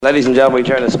Ladies and gentlemen, we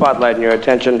turn the spotlight and your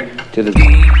attention to the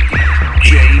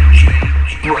DJ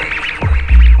Break.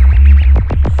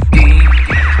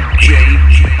 DJ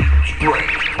Break.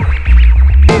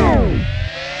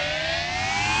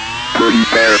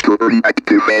 Prepare to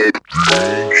activate.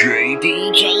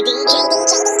 DJ.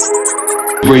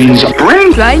 BrainZ.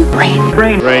 Brain.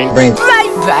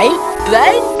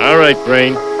 All right,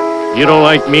 Brain. You don't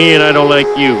like me and I don't like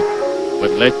you.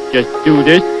 But let's just do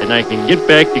this and I can get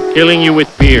back to killing you with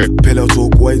beer. Pillow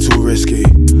talk way too risky.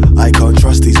 I can't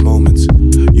trust these moments.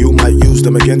 You might use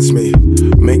them against me.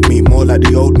 Make me more like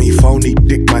the old me. Phony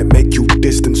dick might make you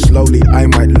distant slowly. I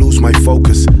might lose my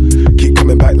focus. Keep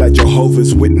coming back like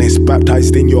Jehovah's Witness.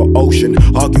 Baptized in your ocean.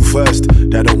 Argue first,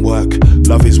 that don't work.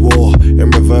 Love is war,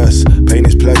 in reverse. Pain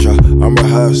is pleasure,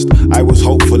 unrehearsed. I was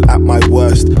hopeful at my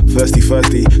worst. Thirsty,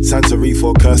 Santorini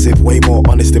for cursive. Way more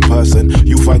honest in person.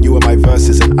 You find you in my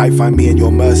verses and I find me in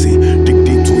your mercy. Dig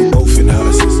deep till we both in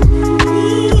hearses.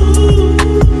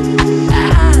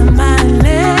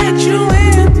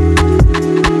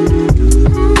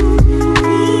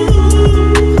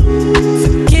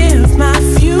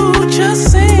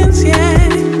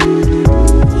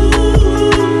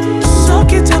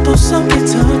 Soak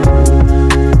it up,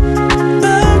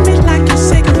 burn me like your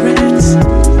cigarettes.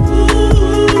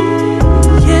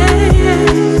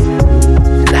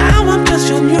 Now I'm just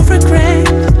your new regret.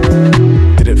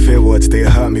 Didn't fear words, they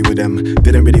hurt me with them.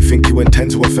 Didn't really think you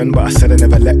intend to offend, but I said I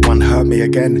never let one hurt me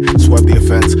again. Swerve the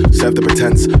offense, serve the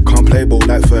pretense. Can't play ball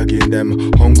like Fergie and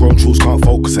them. Homegrown truths can't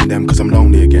focus on them, cause I'm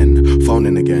lonely again.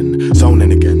 Phoning again,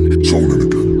 zoning again.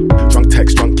 Drunk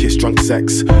text, drunk kiss, drunk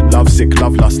sex. Love sick,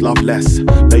 love lust, love less.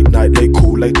 Late night, late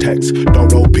call, late text.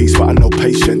 Don't know peace, but I know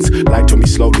patience. Lie to me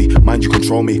slowly, mind you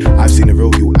control me. I've seen the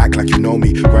real you, act like you know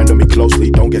me. Grind on me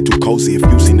closely, don't get too cozy. If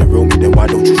you've seen the real me, then why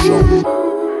don't you show me?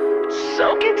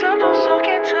 Soak it up, don't soak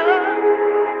it up.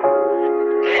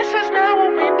 This is now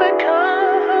what we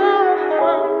become.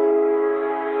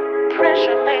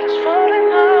 Pressure made us fall in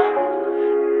love.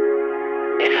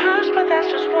 It hurts, but that's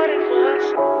just what it was.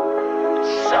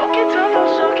 Soak it up, don't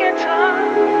soak it up.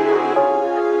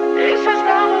 This is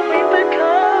now what we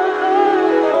become.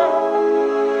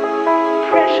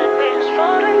 Pressure made us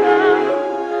fall in love.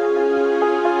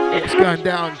 It's going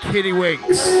down, Kitty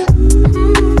Winks.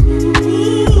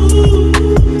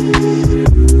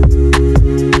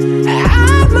 I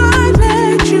might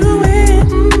let you in.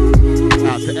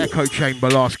 Out to Echo Chamber,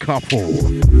 last couple.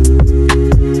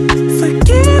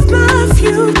 Forgive my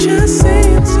future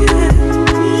sins, yeah.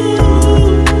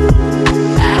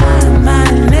 I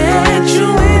might let you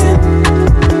in.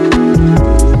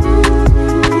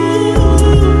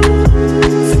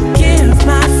 Forgive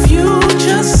my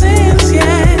future sins, yeah.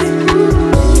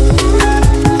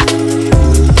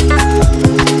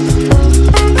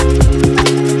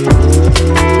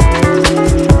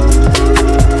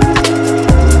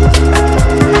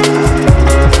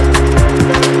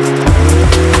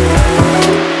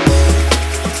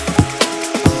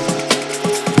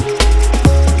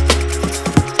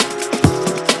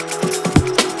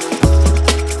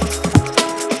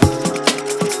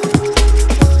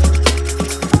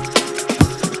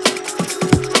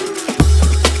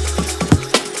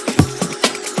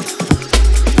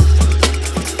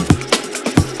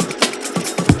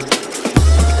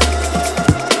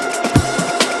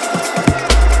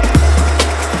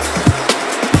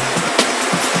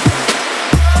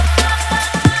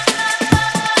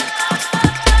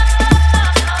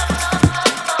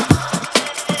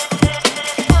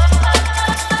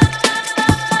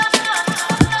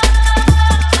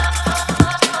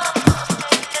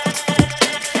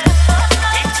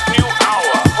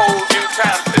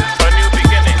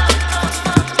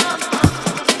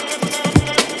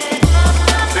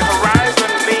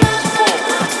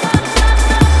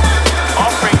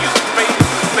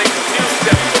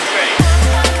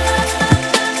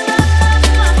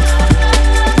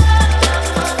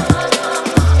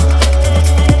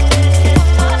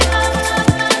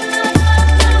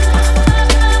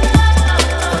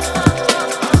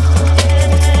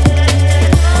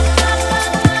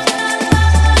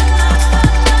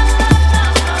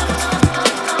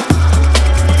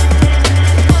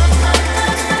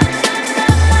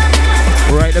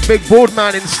 Big board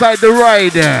man inside the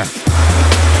ride.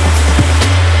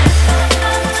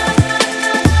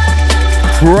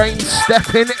 Brain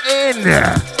stepping in.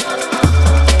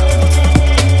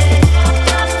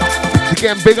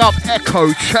 Again, big up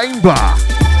Echo Chamber.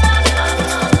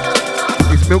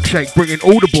 It's Milkshake bringing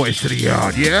all the boys to the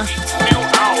yard, yeah? New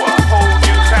hour, whole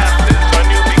new chances, a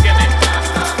new beginning.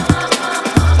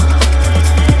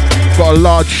 Got a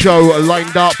large show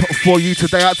lined up for you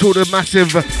today. Out to all the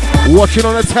massive Watching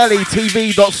on the telly,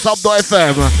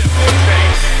 tv.sub.fm.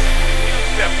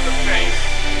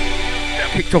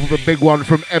 Kicked off with a big one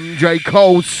from MJ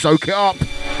Cole, Soak It Up.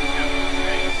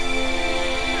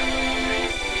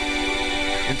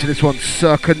 Into this one,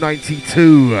 circa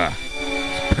 92,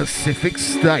 Pacific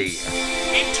State.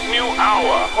 Each new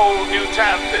hour holds new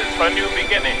chances for new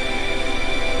beginnings.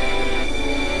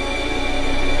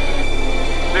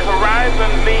 The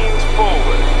horizon leans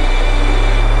forward,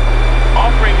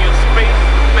 offering you space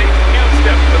to face new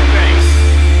steps of faith,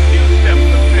 new steps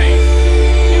of faith,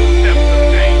 new steps of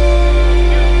faith,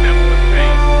 new steps of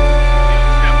faith, new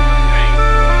steps of faith,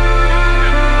 new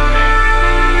steps of faith,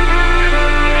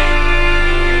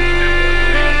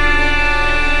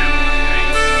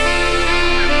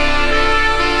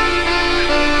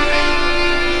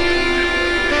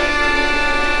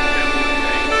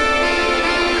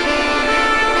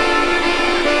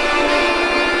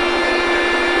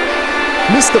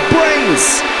 Mr.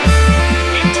 BrainZ.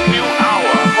 each new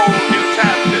hour holds new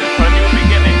chances for new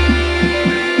beginnings.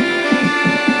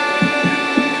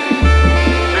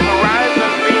 The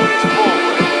horizon leans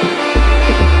forward,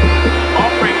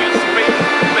 offering you space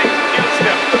to face new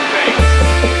steps of faith.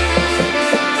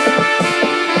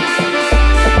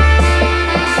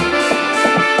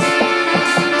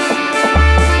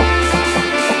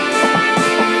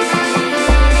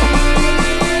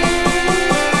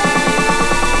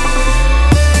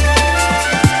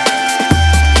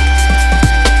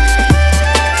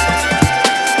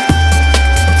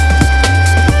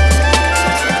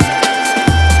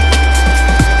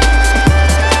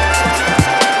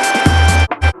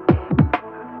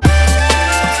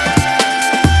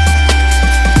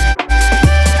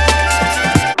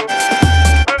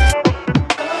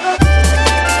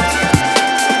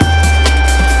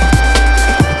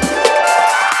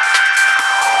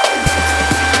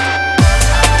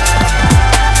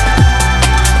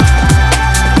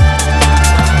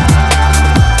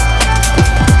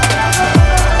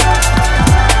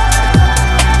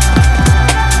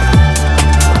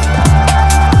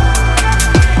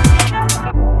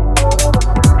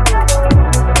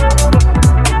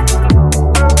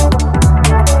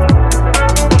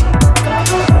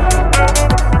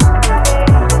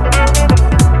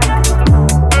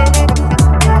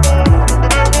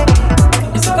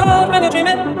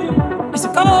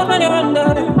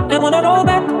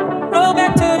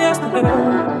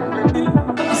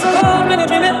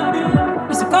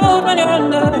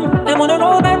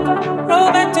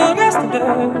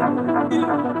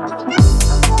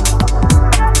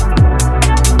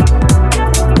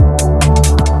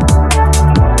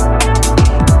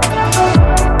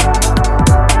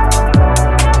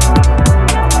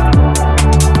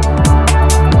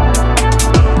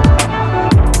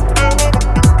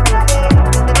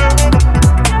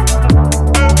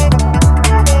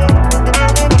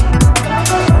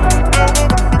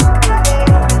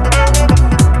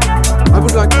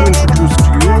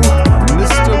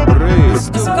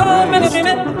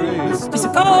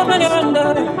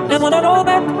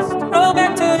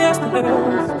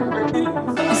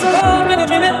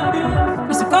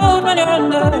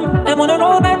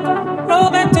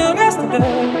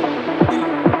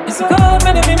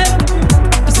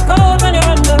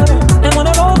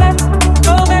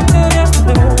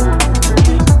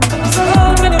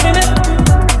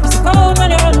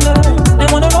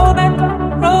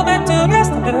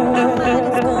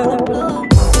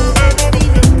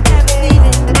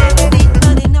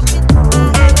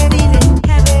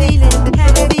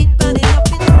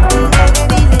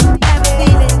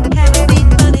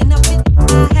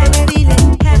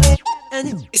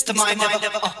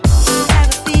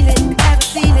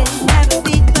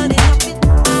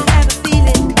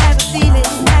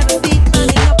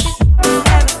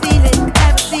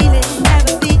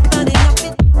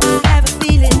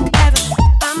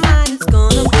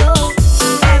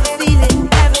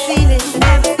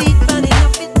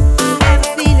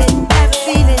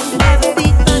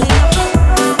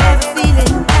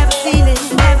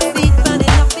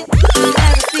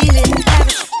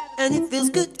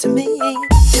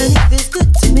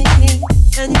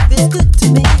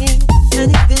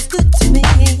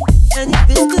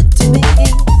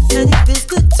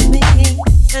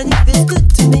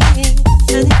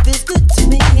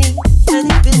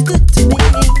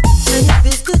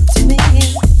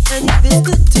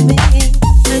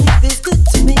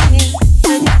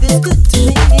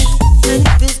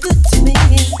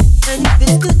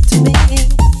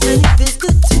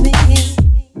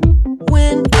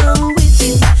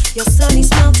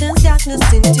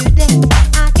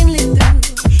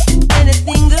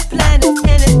 Anything the planet,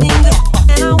 anything the,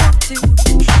 and I want to,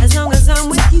 as long as I'm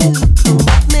with you.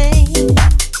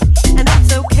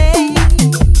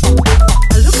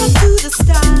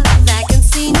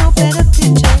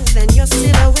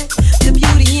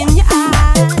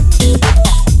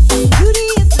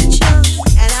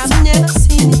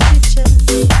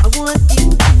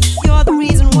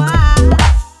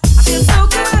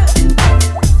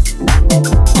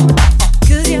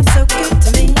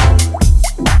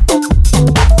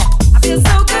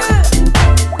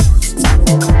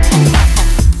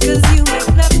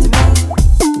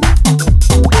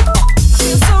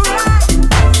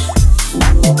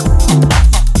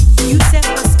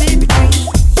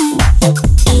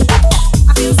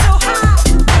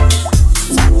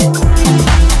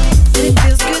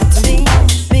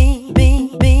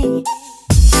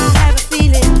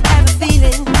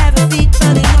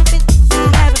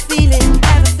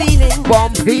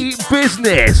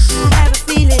 business.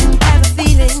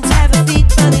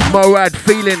 Moad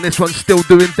feeling this one's still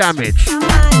doing damage.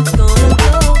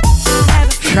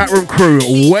 Chatroom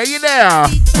crew, where you there?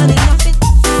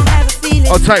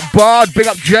 I'll take Bard, big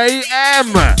up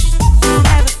JM.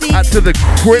 Out to the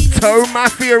Crypto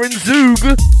Mafia in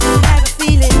Zug.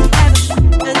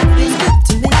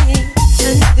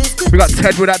 We got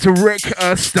Tedward out to Rick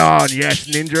Erstan, yes,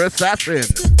 Ninja Assassin.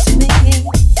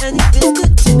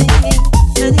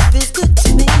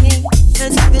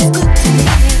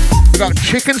 We got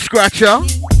Chicken Scratcher.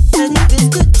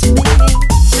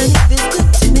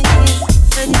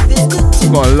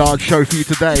 We've got a large show for you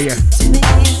today. You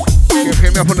can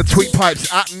hit me up on the tweet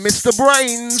pipes at Mr.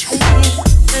 BrainZ.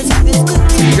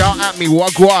 Shout at me,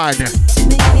 wagwan.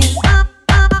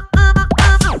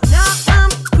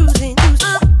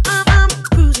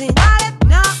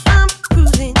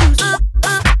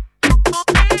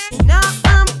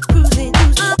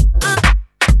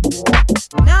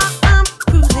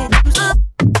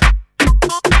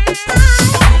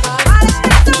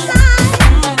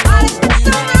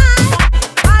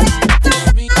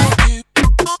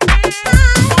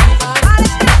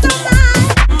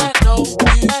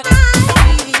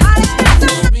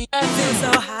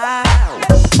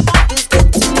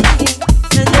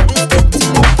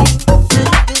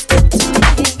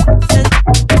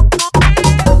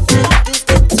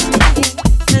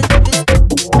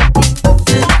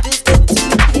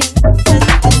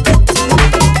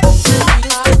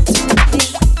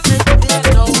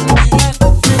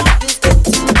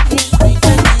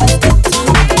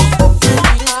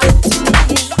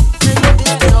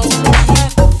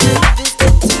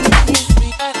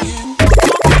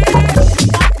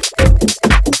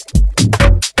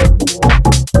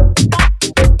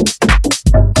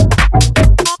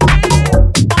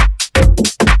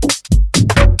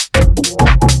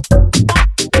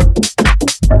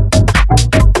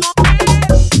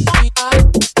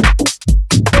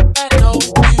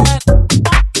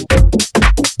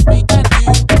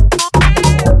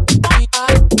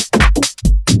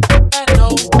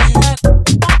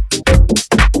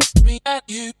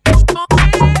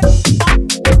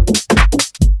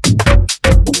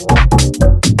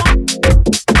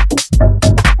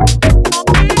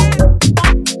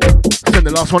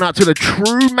 Last one out to the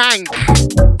True Mank.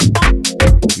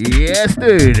 Yes,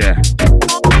 dude.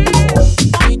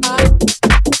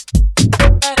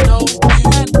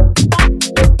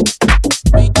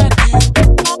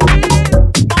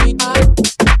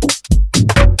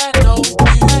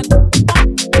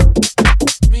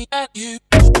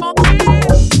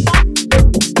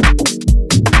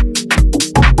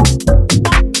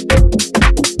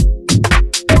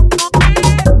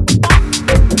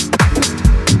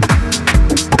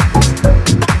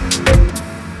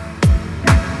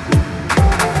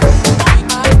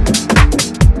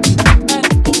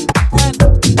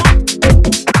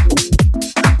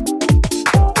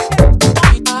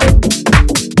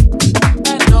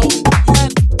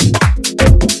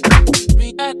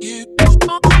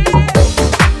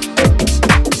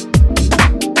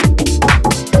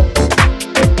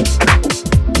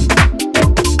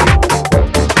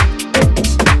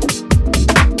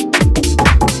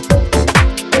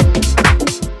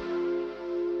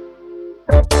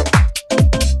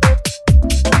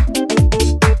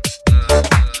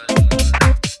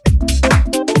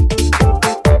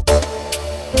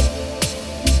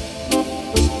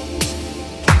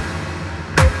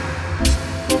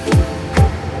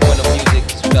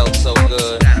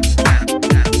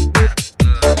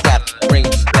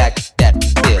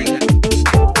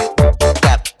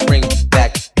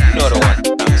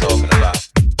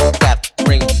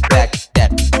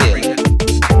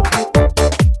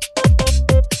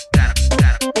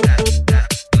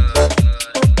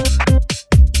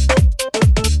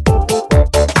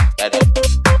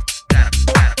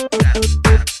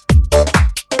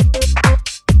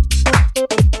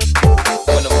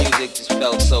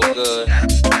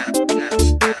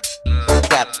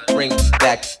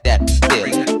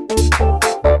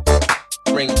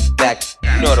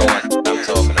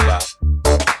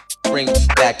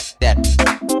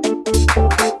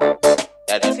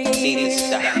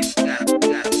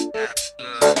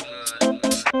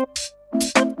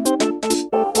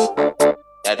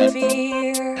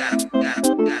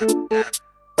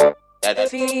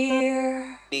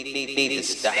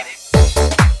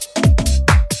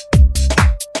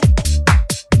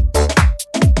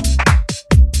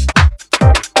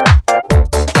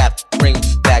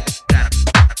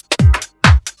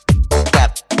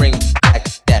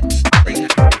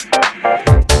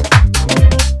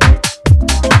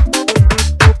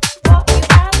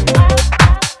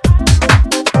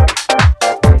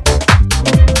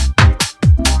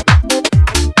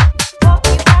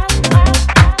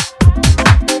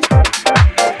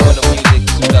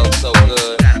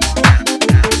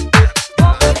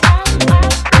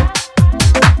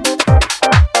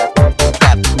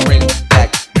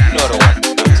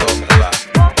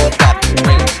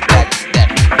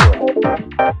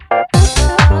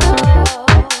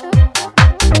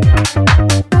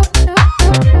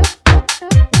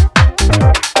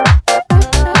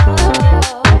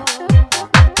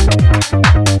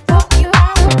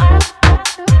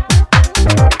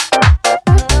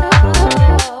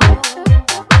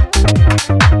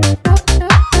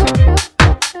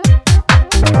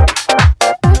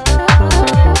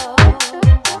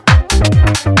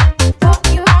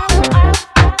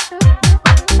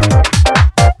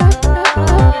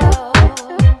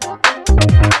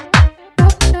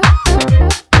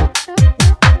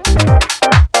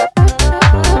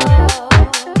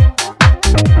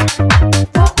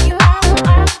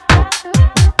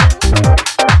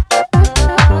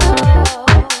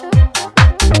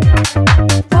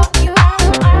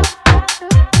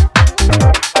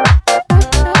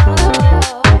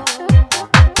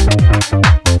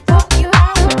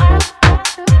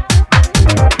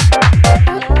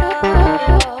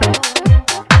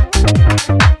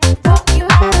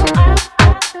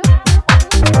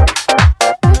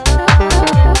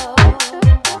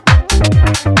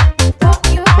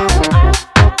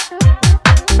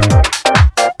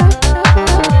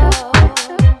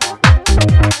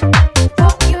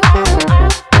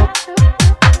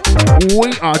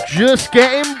 are just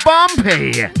getting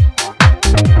bumpy.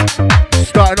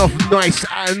 Starting off nice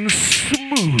and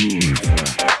smooth.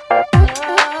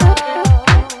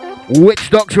 Witch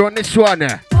Doctor on this one.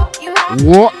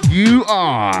 What You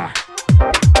Are.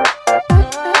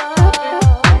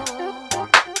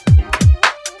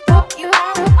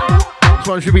 This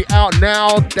one should be out now.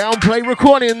 Downplay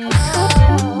Recordings.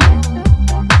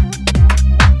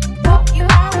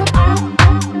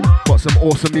 Got some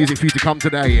awesome music for you to come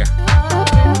today.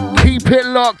 Keep it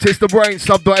locked. It's the BrainZ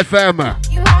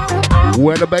Sub.fm,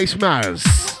 where the bass matters.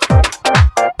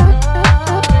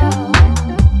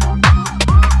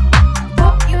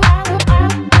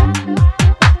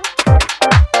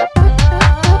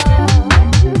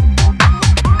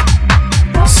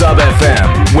 Sub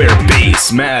FM, where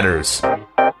bass matters.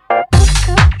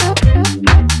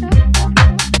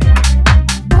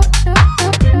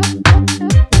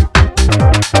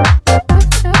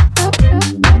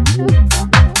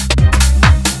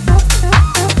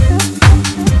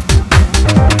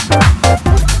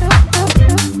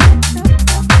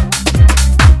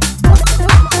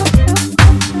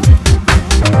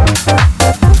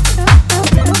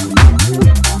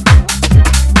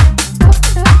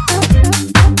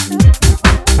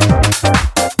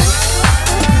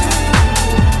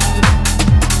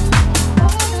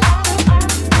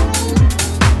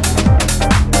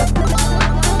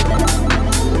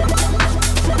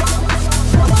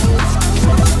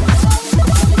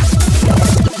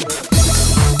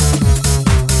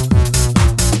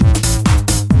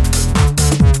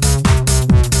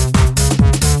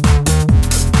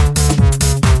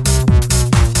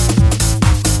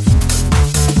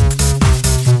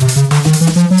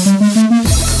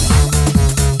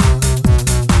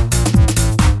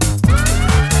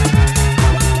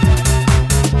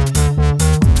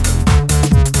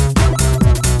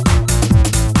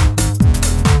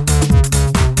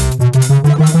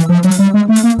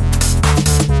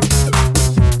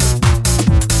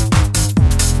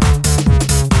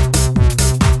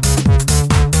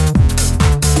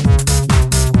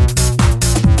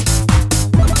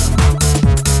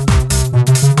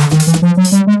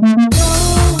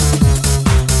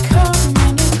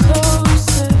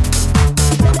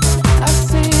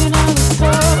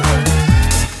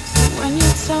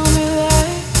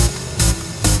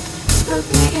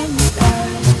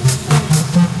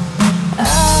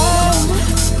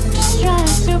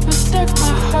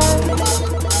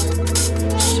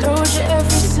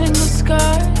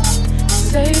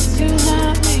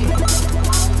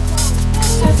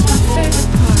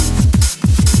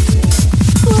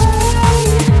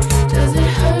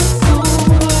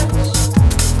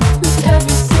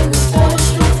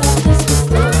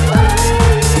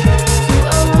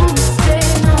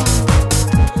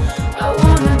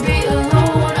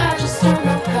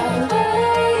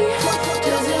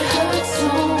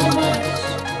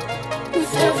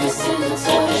 Every single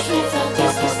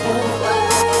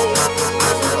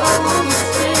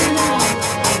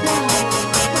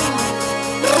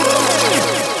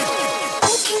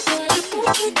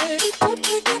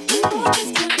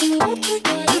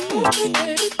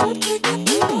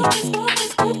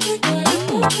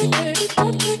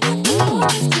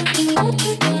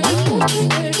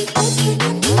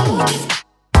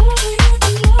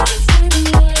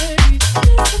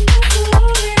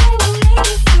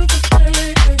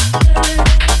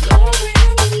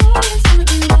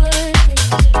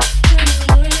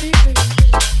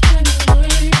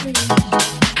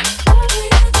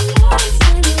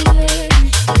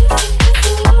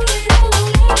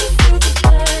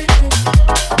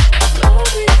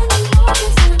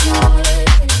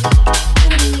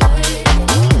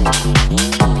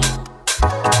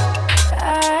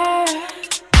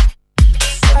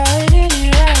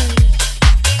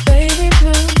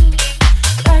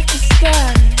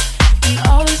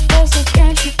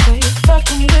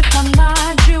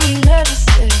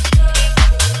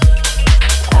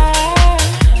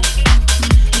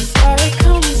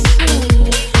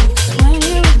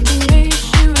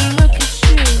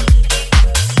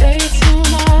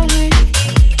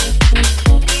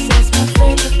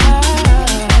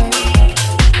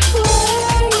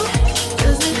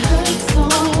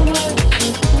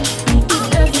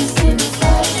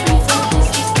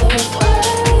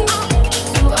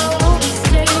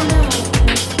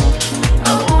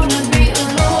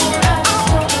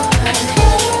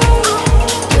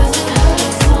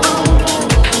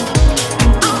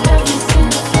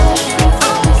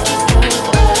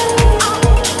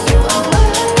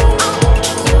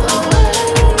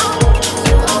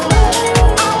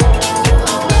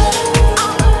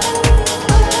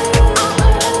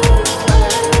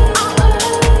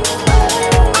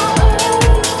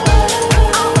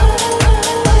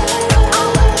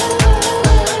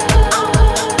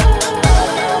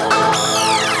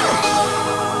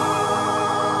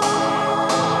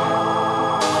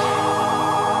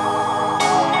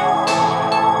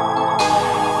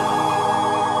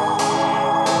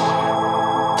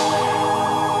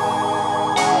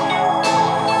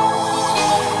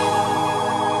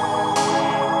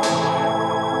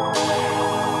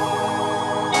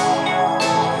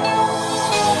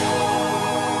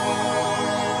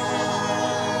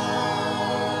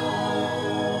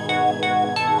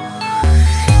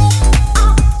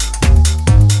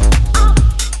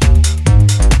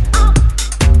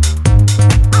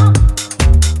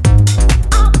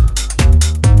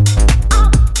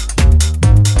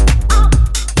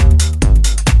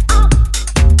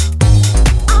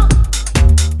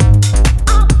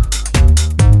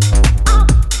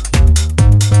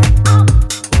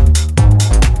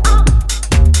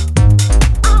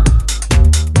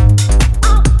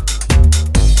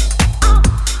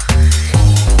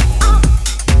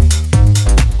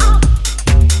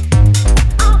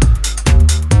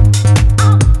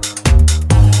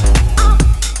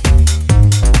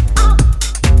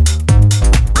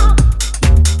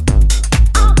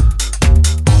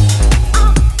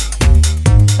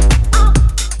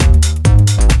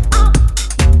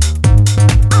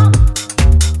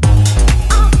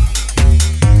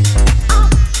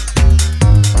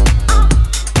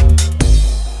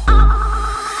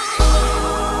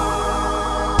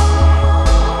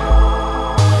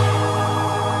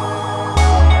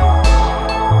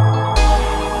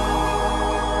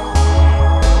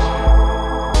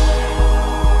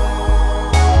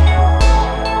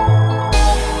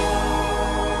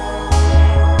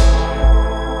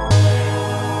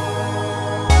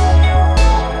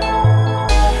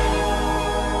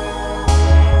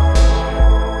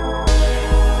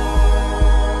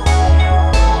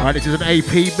Right, this is an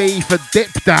APB for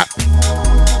Dip Dap.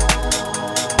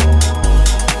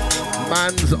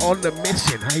 Man's on the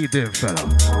mission. How you doing, fella?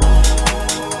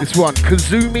 This one,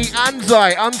 Kazumi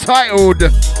Anzai, Untitled.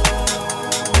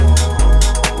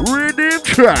 Rhythm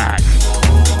track.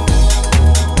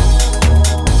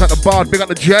 Got the Bard, big up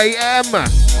the JM.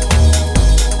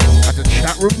 At the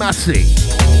chat room, Massey.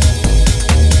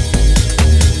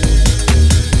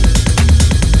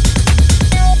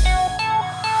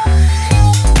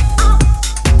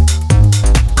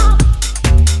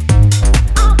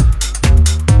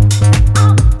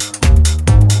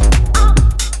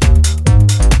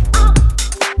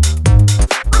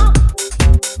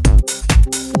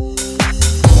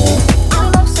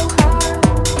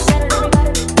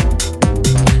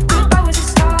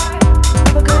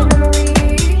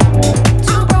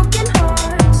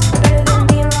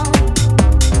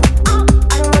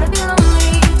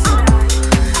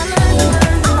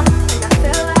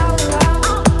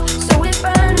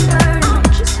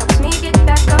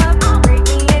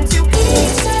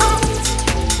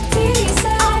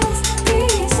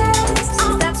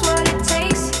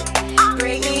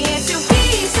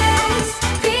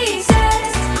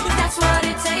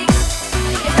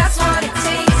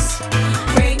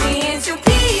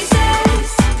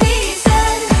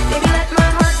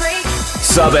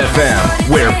 Sub FM,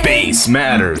 where bass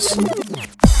matters.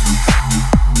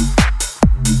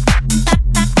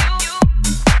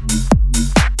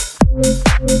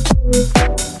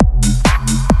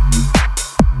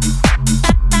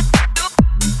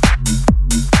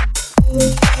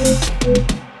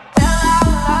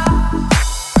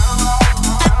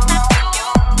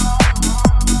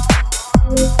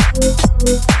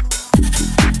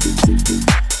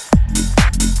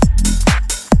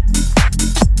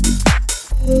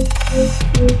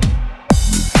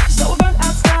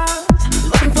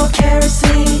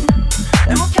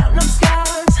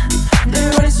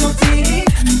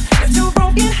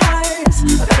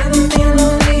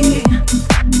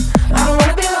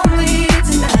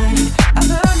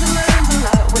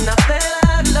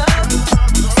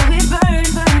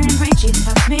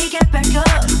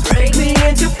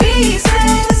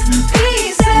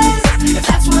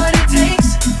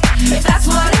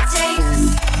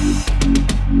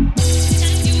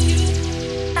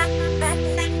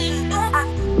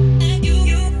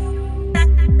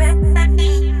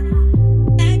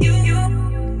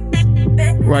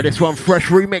 Right, this one, fresh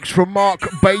remix from Mark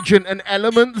Bajan and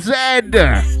Element Z.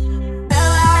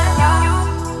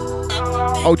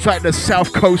 Outside the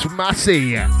South Coast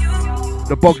Massey,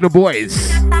 the Bogner Boys.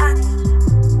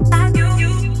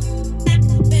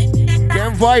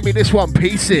 Getting vibey, this one,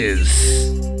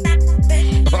 Pieces.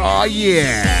 Oh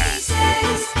yeah.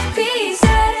 Pieces,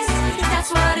 if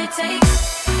that's what it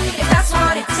takes, if that's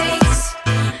what it takes,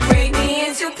 break me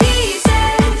into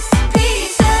pieces,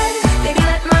 pieces, baby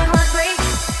let my heart break,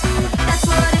 that's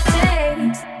what it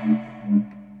takes.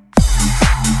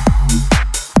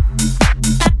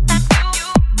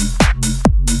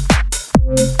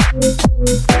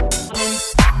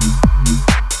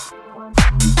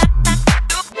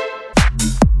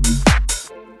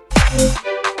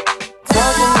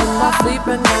 Talking in my sleep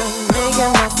at night,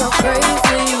 making myself crazy.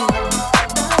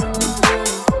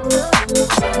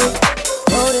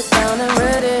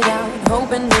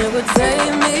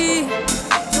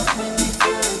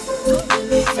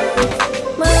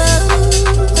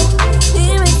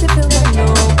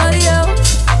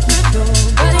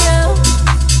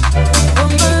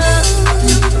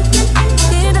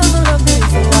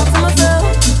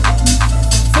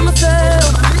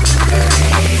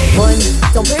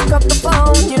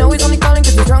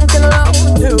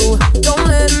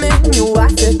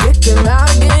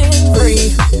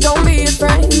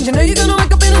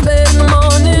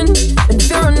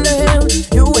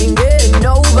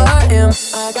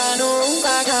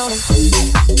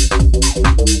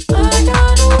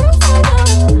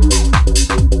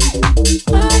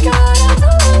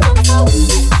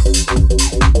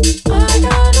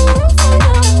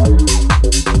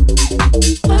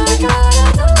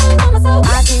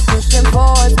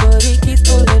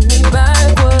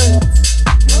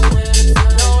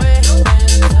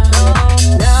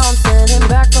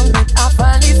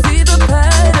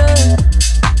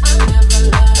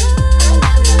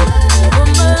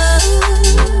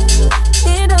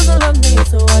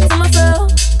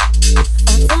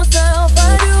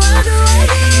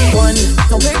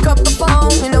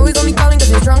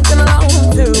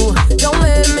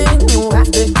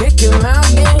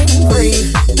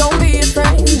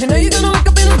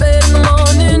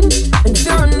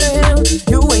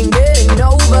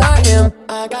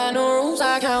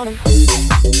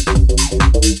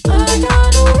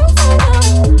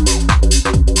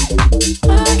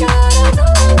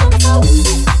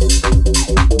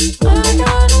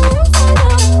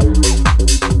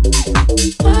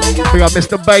 Big up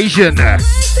Mr. Bayesian.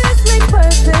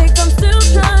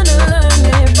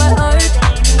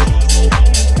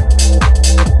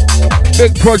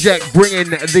 Big project bringing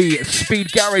the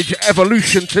speed garage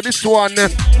evolution to this one.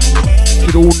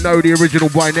 You'd all know the original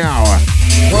by now.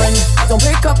 One, don't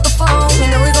pick up the phone. You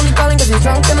know he's only calling 'cause he's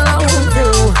drunk and alone.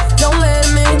 Two, don't let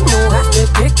him in. You have to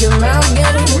kick him out.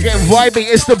 We're getting vibey.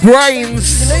 It's the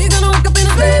BrainZ. You know you're gonna wake up in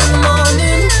his bed in the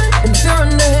morning, and if you're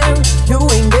under him, you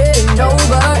ain't getting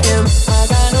over him. I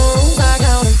got no rules, I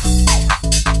got him.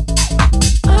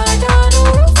 I got no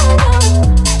rules, I got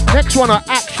him. Next one I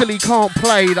actually can't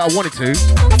play that I wanted to,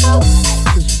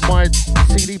 because my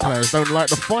CD players don't like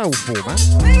the file format.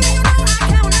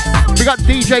 We got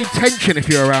DJ Tension if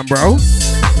you're around, bro.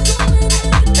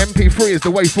 MP3 is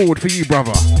the way forward for you,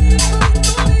 brother.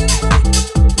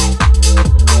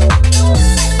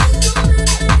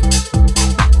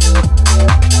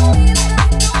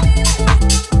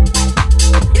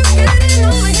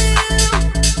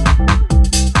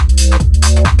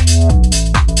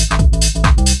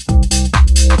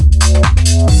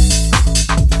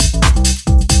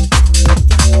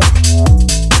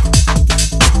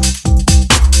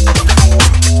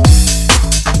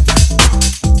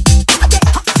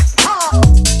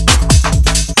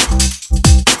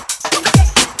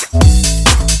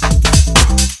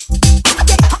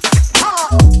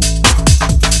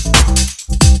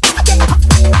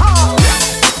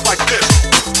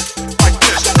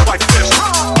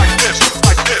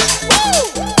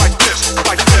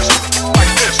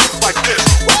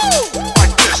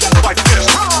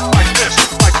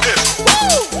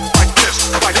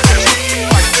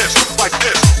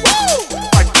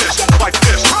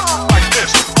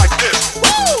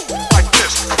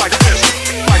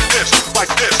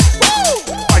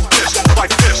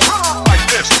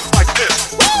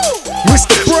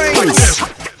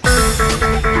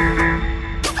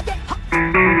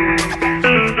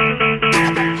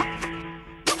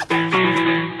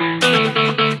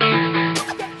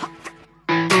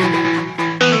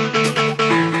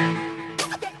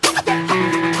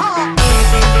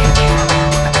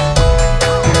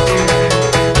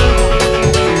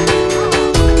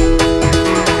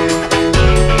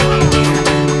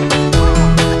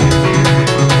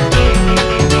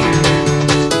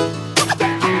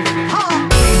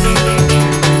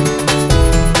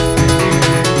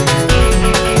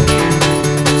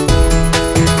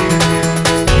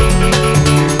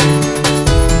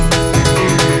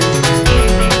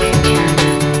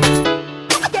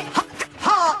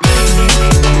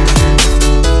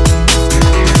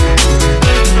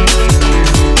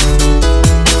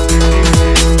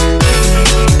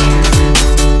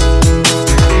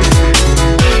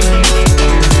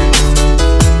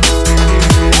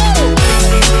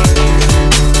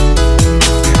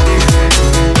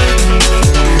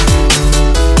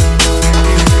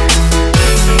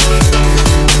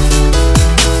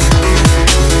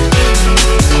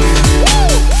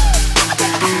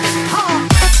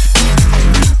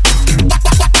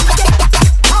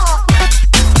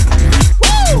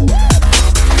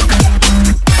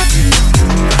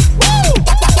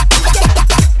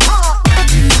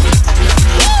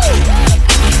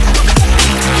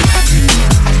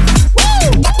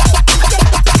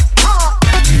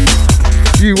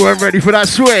 Weren't ready for that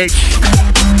switch.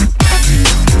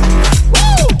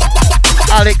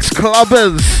 Alex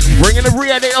Clubbers bringing a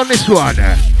re-edit on this one.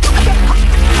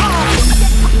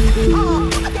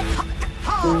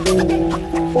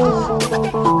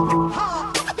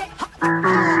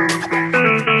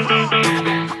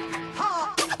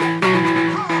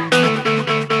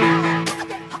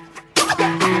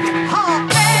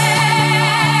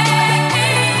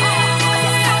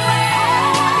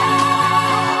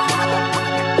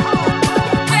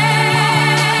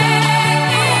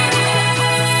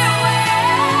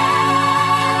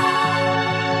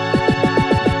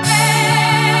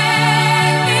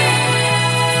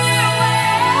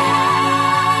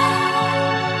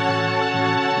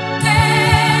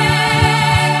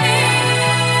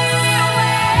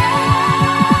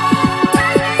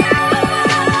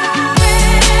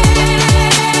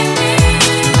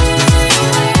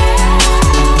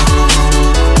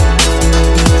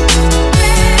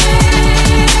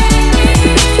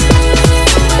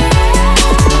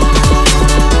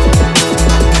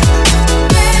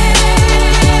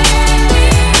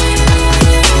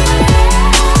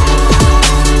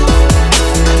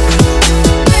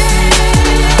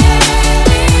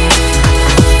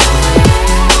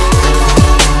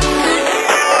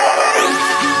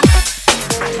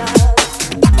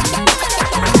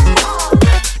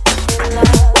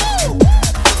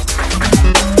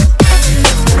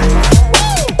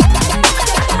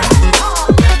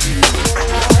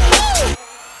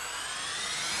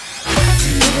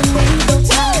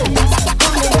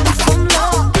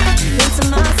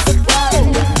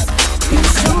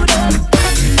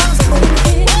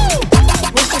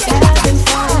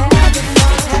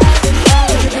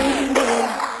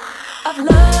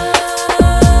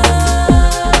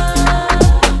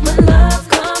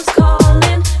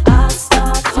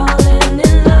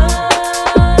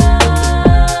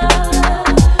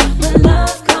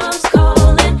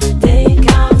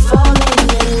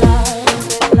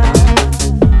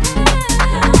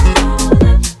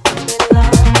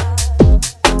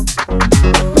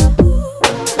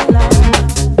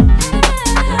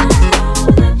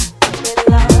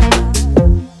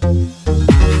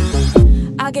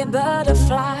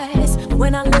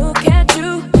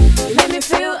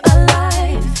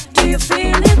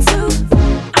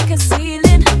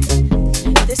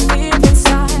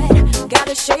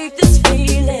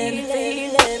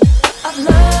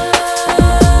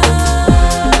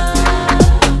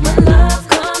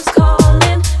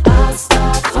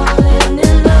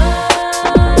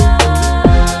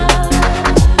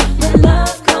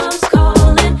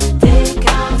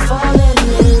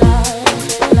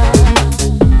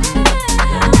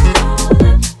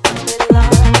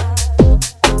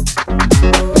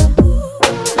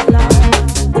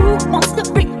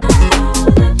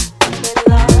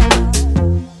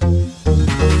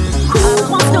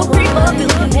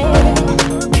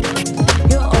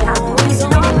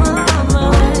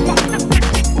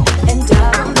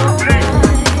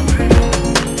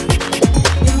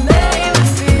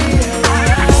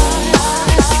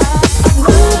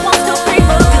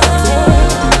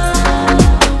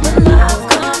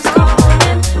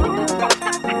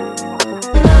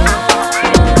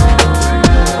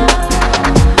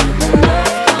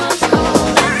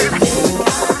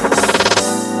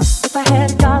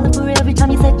 time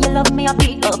you said you loved me, I'd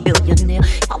be a billionaire.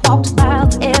 If I walked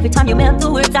miles every time you meant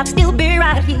the words, I'd still be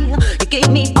right here. You gave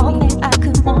me all that I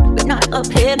could want, but not a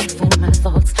penny for my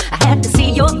thoughts. I had to see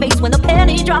your face when the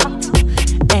penny dropped.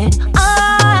 And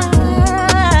I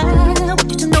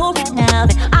want you to know right now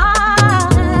that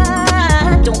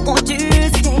I don't want to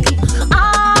stay.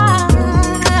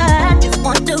 I just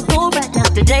want to go right now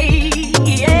today.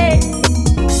 Yeah.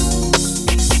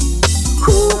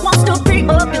 Who wants to be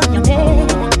a billionaire?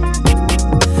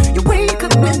 You wake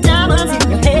up with diamonds in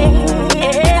your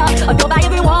hair, adored by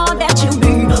everyone that you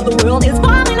meet. The world is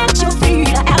falling at your feet.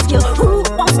 I ask you, who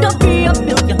wants to be a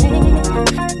billionaire?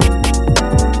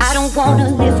 I don't wanna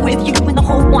live with you and the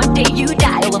hope one day you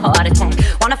die of a heart attack.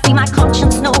 Wanna free my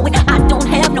conscience knowing I don't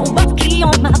have no monkey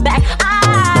on my back.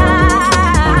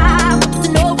 I want you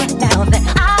to know right now that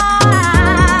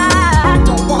I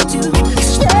don't want to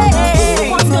stay. Who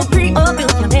wants to be a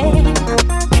billionaire?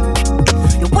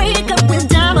 You wake up with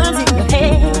diamonds in your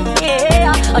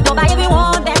hair, adored by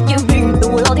everyone that you meet. The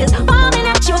world is falling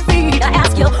at your feet. I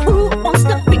ask you, who wants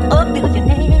to be a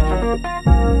billionaire?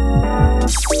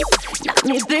 Not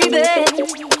me, baby.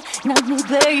 Not me,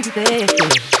 baby.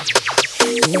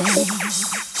 Yeah.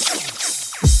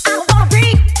 I wanna be.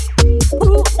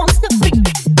 Who wants to be?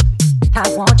 I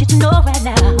want you to know right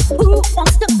now. Who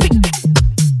wants to be?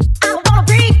 I wanna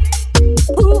be.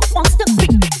 Who wants to be?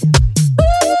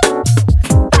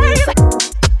 Baby.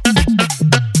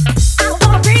 I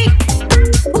wanna be.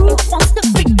 Who wants to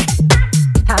be?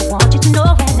 I want you to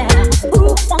know right now. Who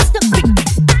wants to be?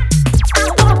 I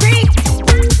wanna be.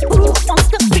 Who wants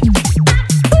to be?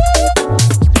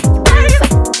 Baby.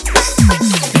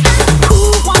 Who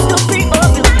wants to be a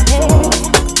billionaire?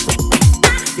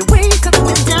 You wake up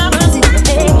with diamonds in your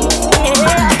hair,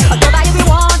 adored by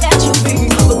everyone that you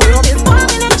meet. The world is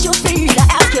falling at your feet. I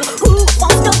ask you, who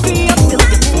wants to be a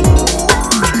billionaire?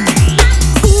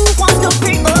 Who wants to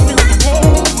be a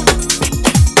billionaire?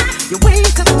 You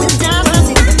wake up with diamonds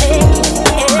in your hair,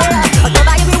 adored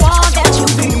by everyone that you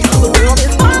meet. The world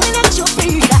is falling at your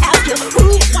feet. I ask you, who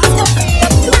wants to be a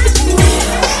billionaire?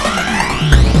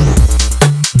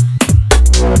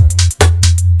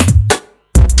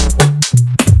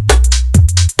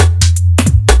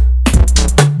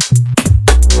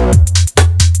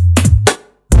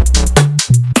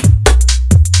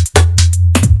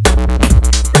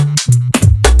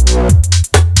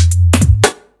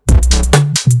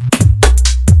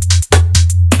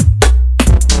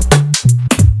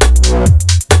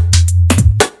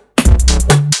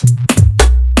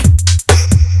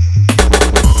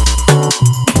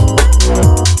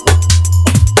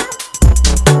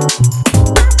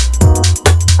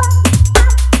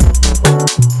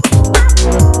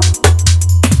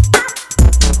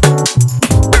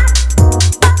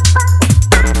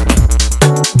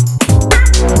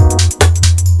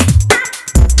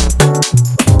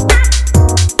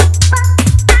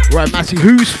 Right, Matty,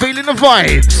 who's feeling the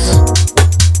vibes?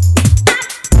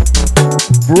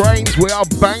 BrainZ, we are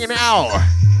banging it out.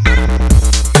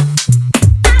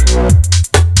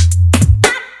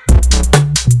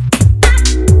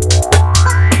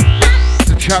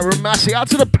 To chat room, Massey, out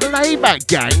to the playback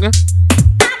gang.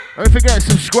 Don't forget to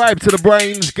subscribe to the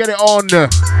BrainZ, get it on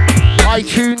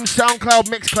iTunes, SoundCloud,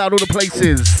 Mixcloud, all the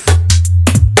places.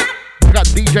 We got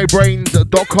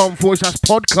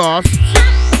djbrainz.com/podcast.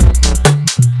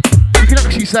 You can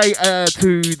actually say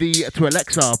to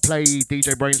Alexa, play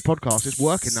DJ BrainZ podcast. It's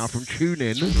working now from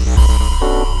TuneIn.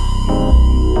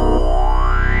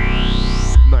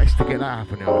 Nice to get that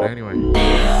happening over there anyway.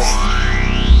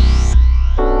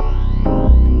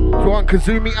 If you want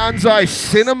Kazumi Anzai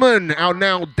Cinnamon, out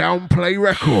now, Downplay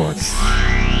Records.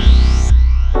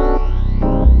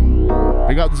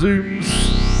 We got Zooms.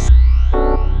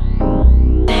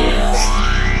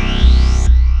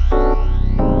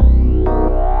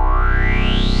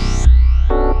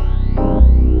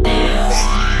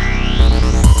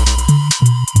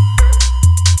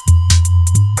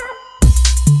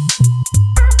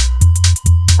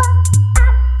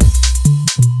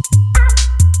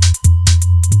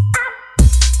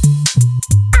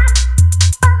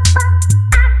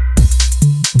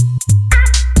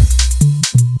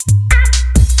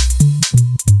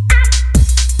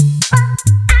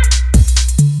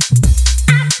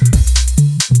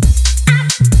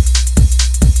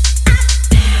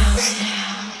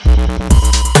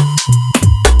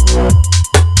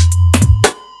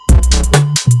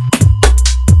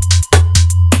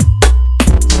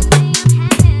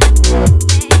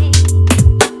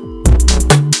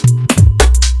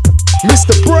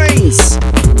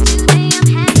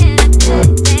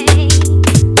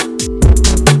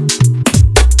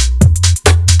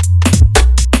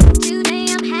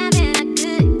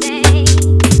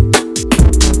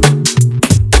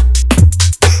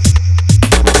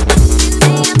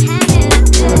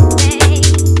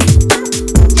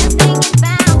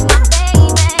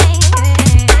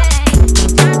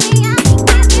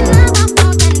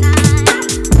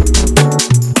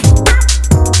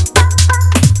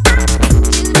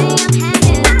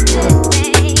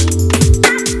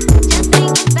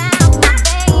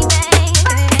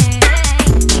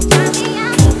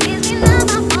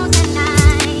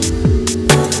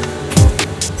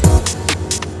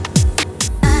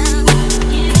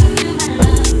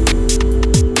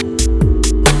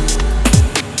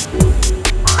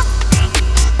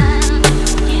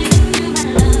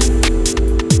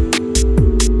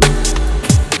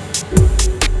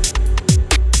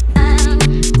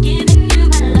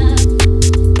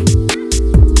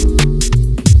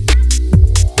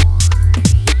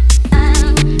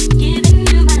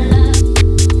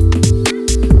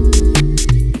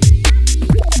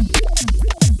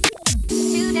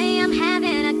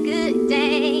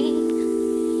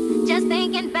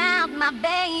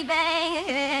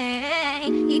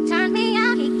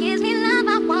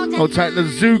 Hold tight the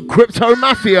Zoo Crypto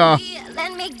Mafia.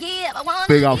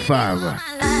 Big up fam.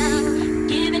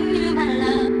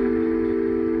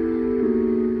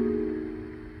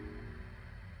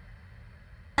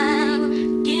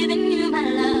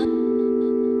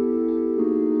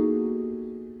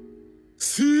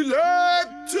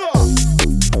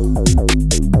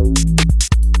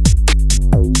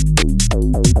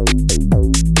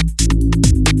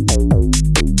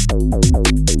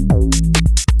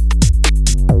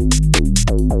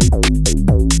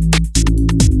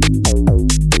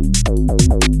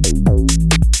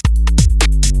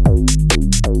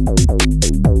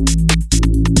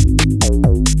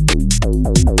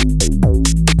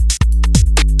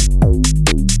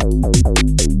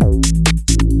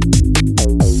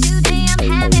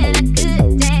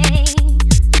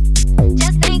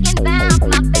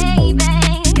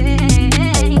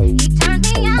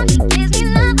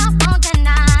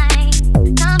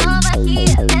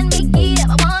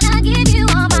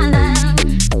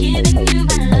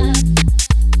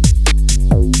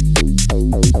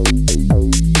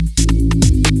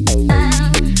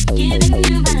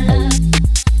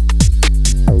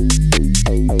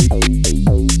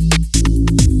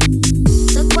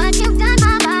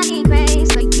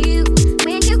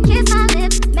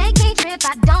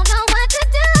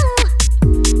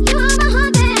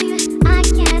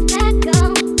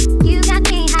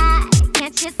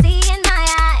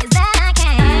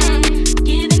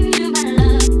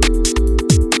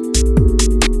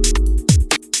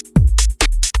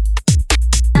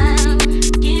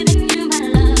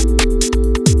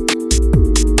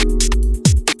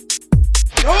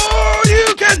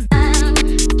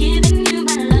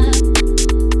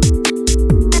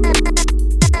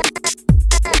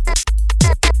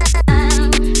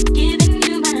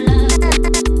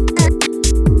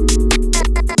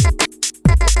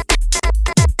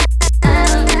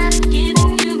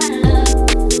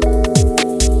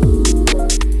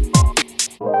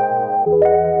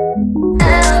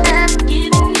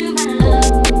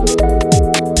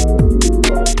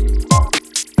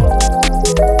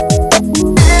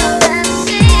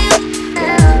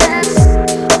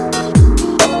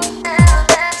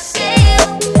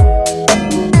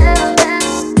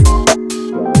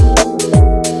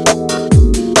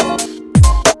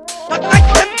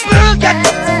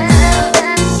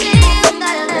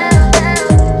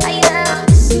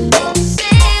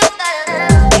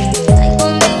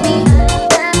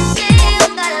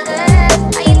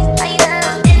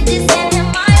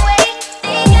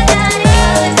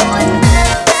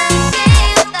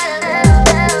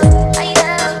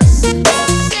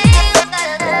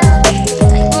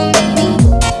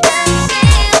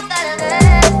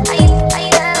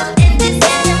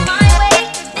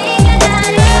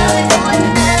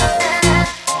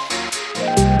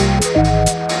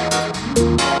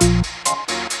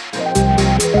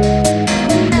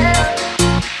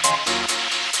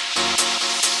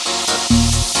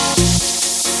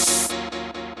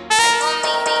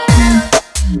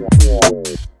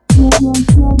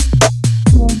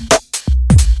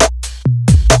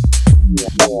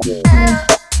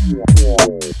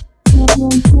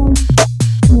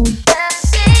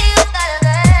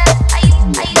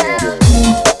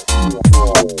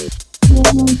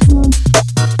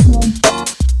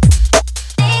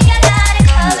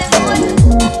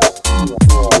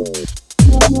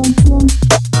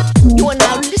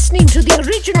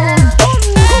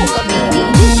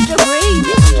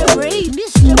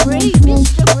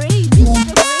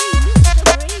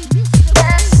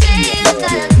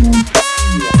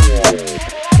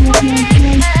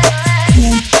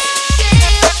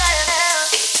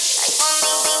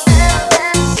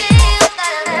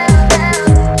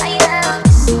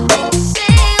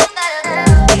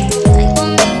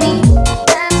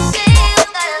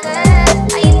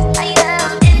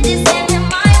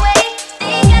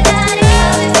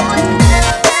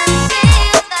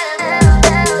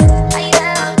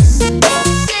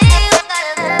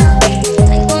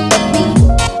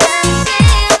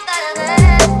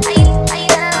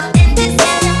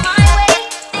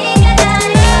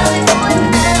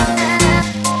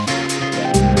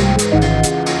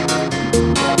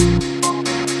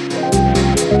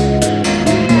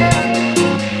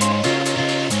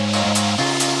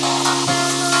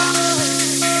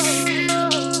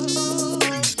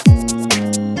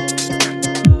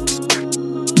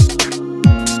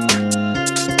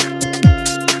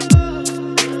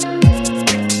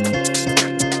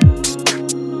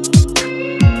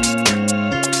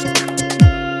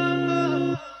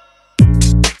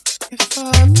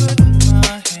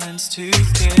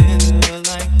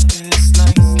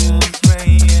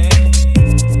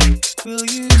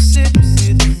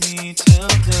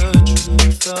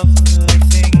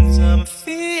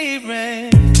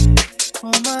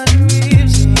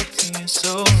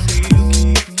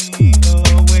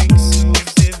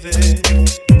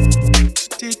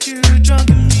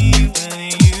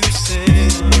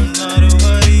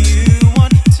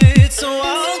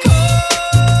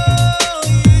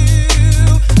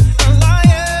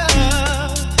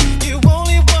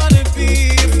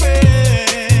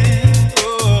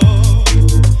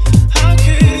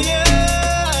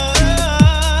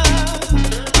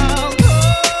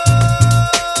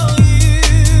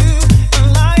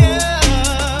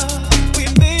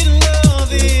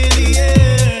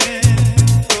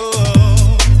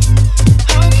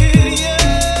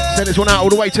 this one out all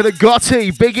the way to the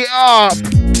Gotti. Big it up.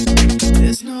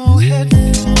 There's no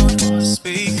headphone or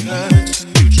speaker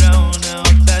to drown out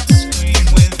that scream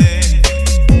within.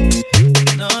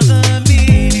 Another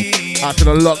meaning. Out to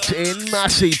the locked in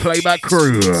Massey playback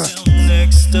crew.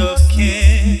 Next of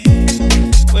kin.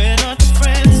 We're not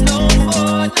friends no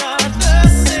more, not the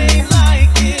same like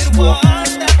it was.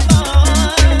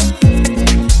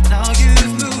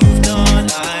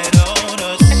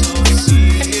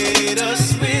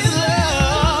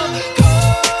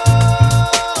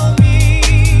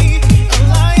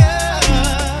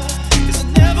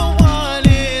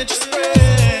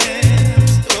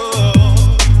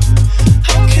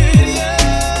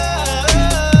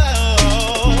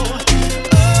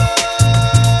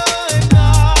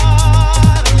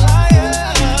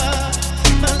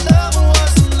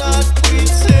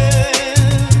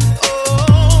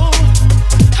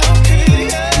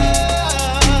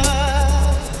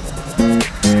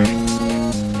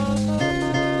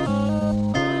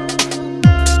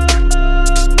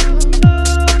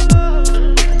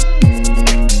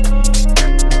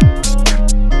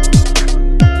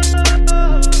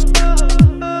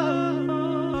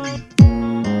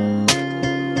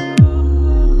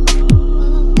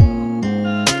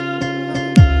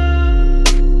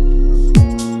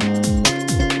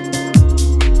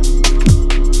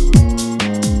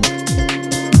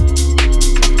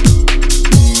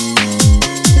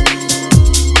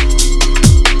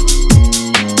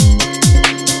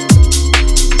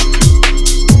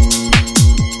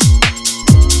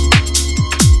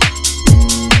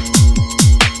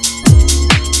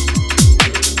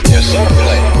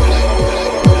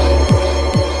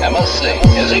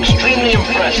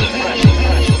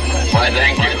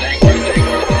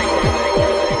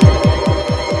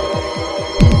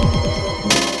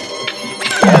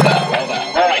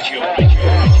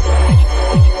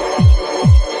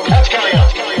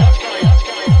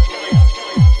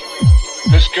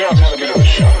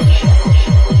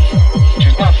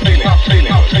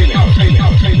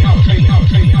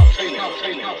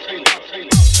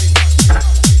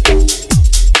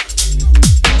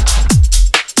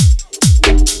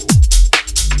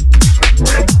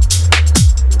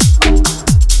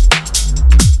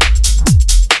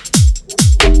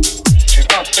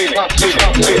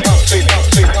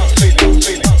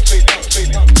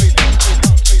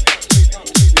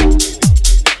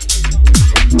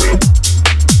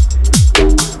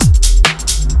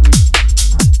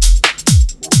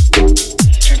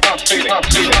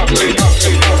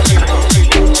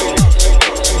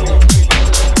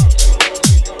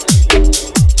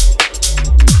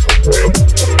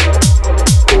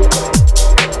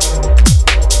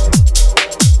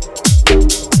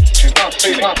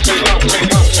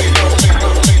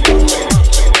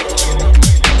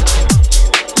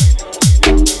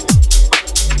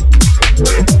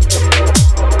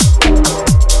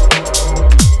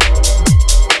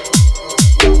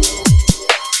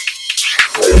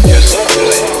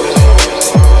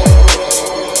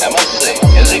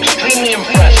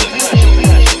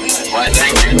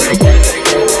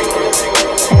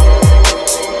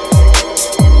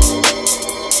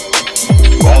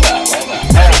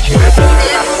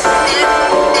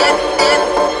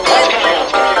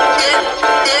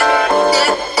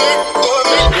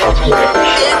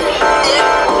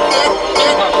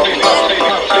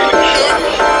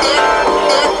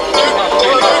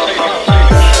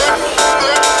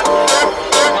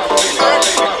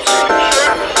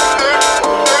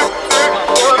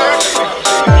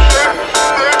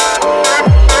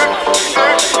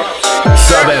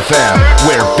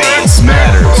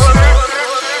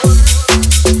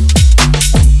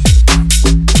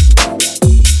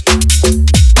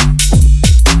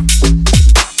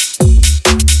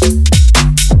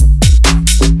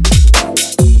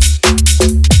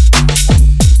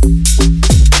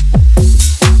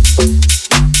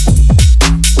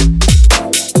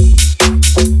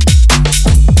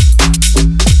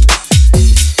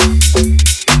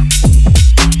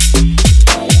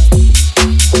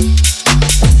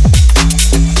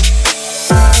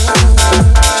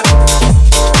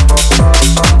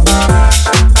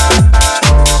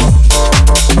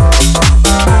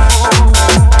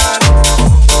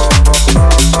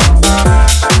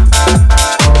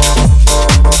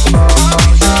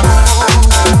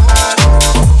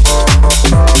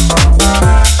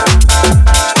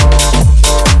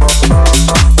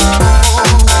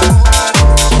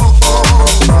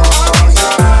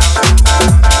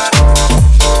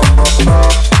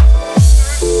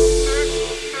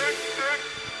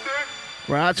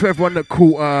 To everyone that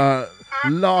caught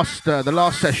the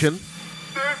last session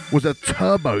was a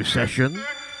turbo session.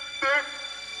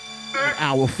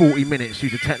 hour 40 minutes due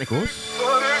to technicals.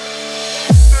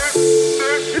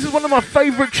 This is one of my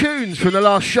favourite tunes from the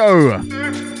last show.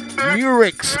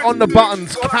 Murix on the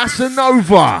buttons,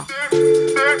 Casanova.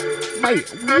 Mate,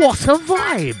 what a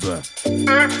vibe.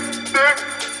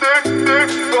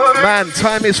 Man,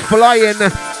 time is flying.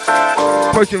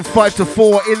 Approaching 5 to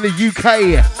 4 in the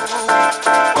UK.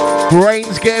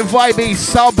 BrainZ getting vibey,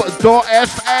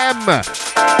 sub.fm.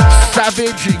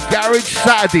 Savage Garage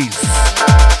Saturdays.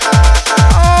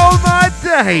 Oh my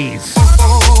days.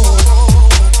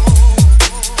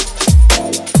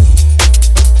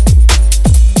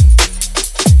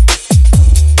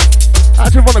 I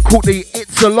just want to call the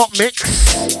It's a Lot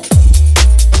mix.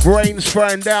 BrainZ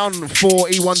throwing down for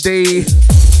E1D.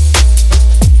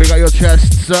 Big up your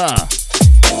chest, sir.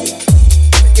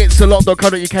 It's a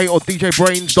lot.co.uk or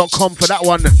djbrainz.com for that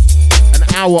one. An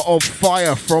hour of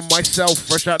fire from myself,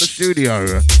 fresh out the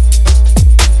studio.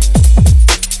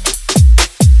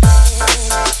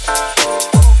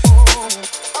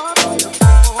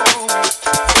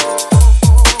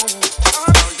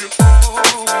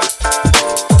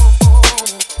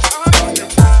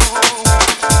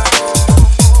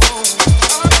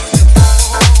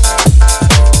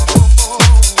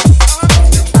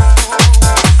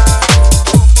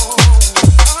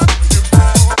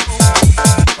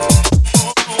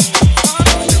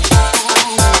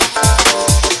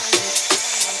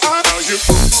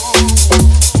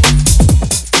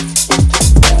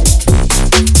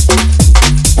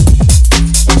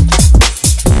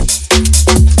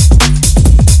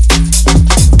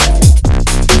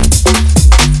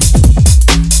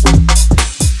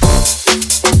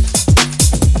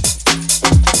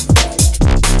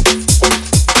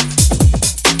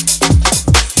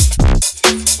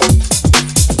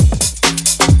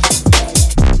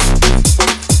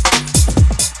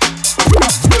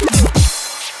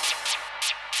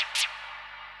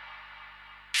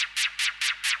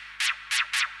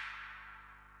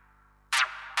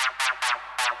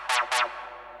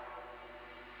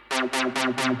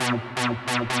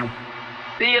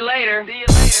 See you later. See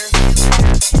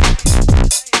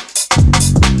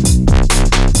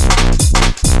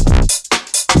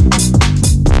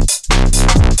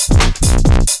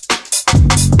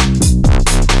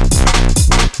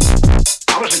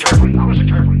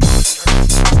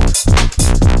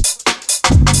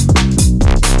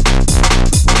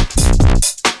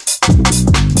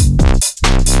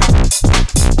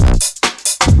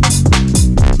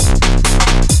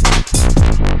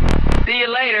you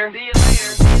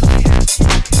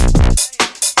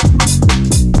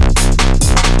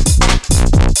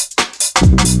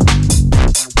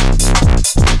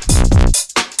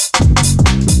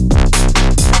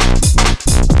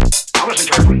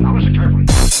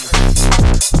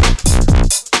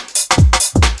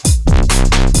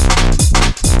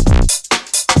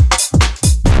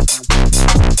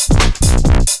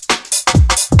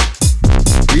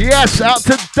Yes, out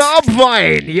to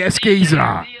Dubvine. Yes,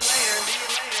 geezer.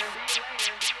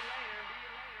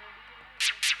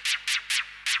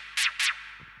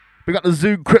 We got the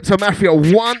Zoom Crypto Mafia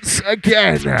once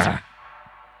again. Out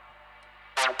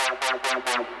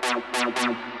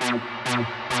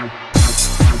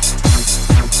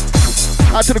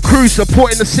to the crew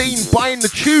supporting the scene, buying the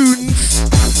tunes.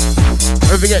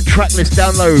 Don't forget tracklist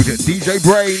download at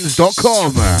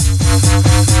djbrainz.com.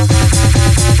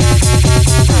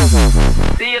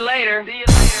 See you later. See you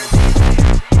later.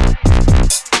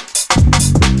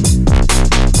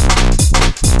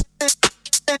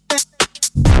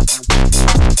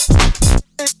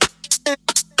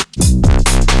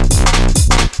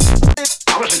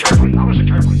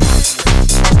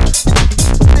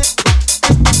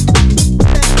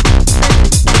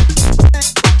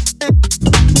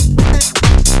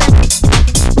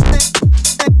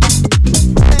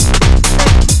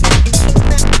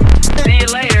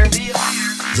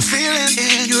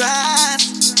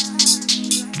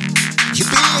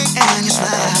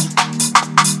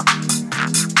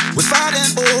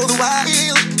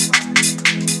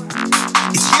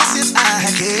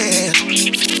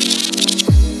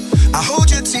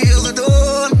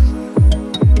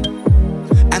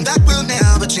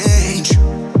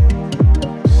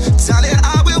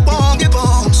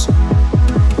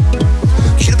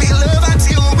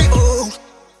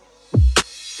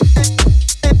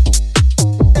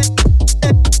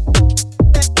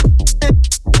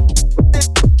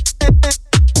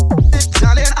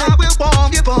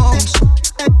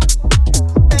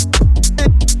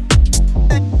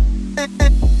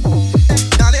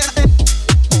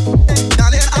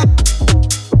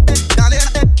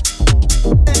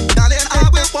 Darling, I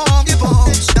will warm your bones.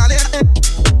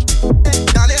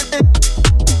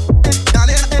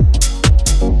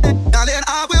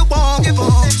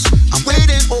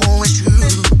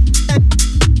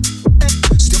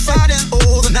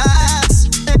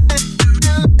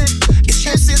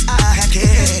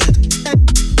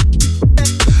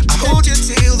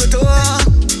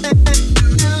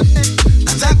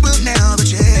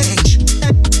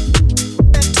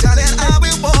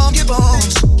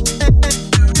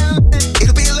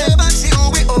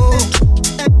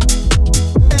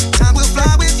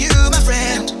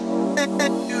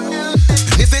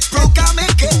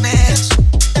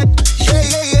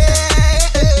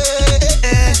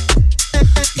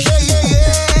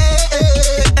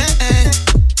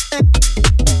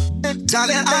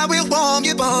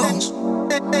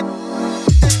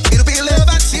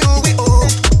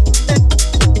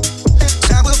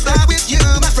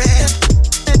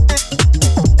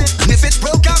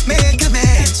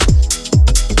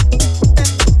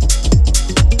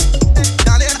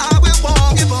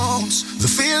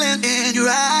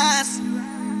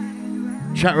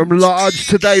 Chat room large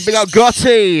today. Big up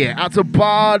Gotti, out to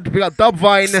Bard, big up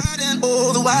Dubvine,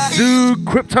 Zoo,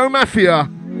 Crypto Mafia.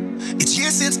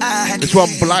 This one,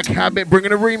 Black Habit,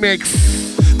 bringing a remix.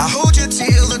 I hold you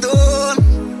till the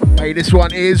dawn. Hey, this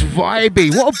one is vibey.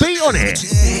 What a beat on it.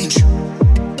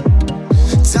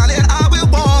 I will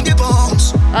warm your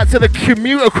bones. Out to the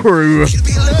commuter crew.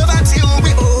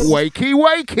 Wakey,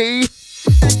 wakey.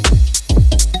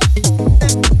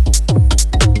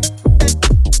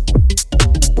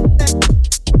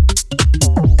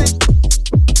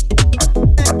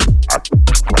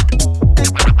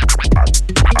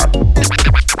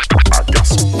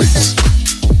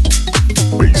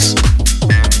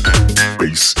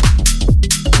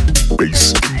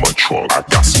 I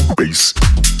got some bass,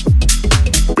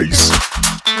 bass,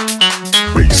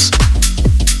 bass.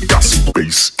 Got some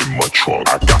bass in my trunk.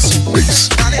 I got some bass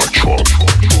in my trunk.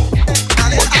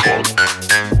 My trunk,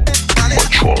 my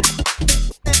trunk,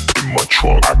 in my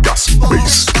trunk. I got some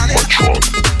bass in my trunk.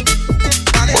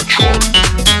 My trunk,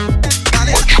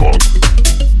 my trunk, my trunk.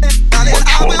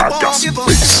 I got some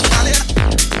bass,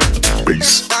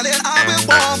 bass,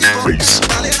 bass.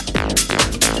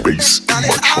 Bass in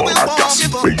my trunk, I got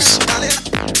some bass,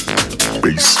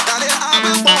 bass,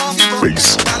 bass,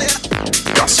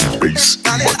 got some bass in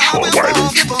my trunk. Why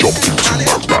don't you jump into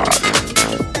my ride,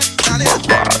 to my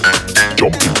ride,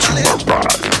 jump into my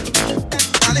ride,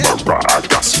 to my ride. I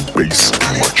got some bass in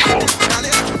my trunk,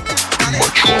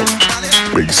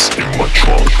 bass in my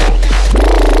trunk.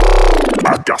 I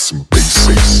got some bass,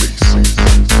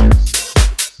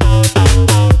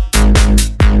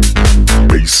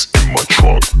 bass in my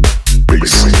trunk.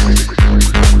 Bass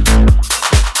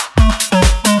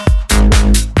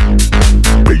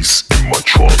in my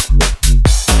trunk.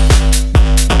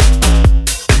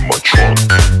 In my trunk.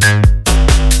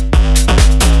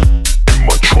 In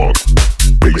my trunk.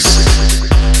 Bass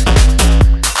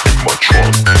in my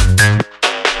trunk.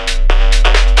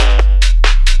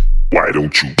 Why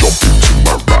don't you jump into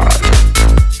my ride?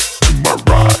 To my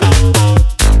ride. To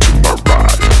my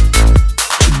ride.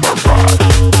 To my ride.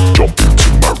 Jump into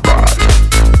my ride.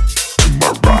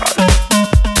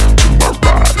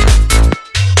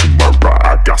 I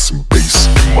got some bass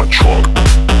in my trunk,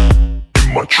 in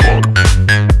my trunk,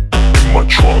 in my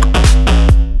trunk,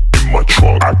 in my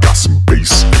trunk. I got some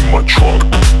bass in my trunk.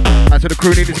 Out to the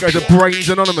crew, this guy's a BrainZ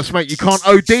Anonymous, mate. You can't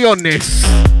OD on this.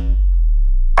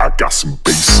 I got some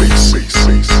bass,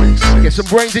 get some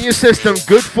brains in your system,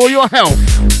 good for your health.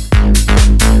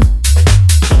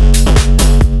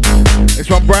 This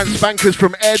one, brand spankers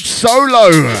from Ed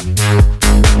Solo.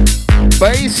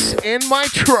 Bass in my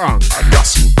trunk. I got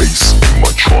some bass in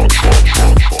my trunk,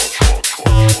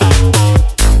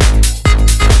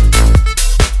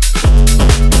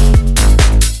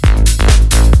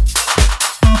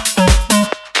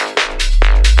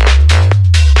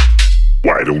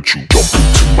 Why don't you jump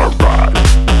into my ride?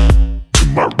 To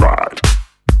my ride,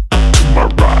 to my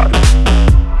ride,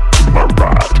 to my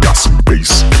ride. Got some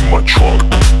bass in my trunk,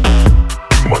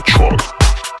 in my trunk,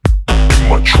 in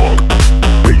my trunk.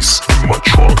 Bass in my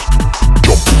trunk.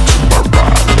 Jump into my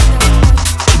ride,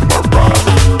 to my ride,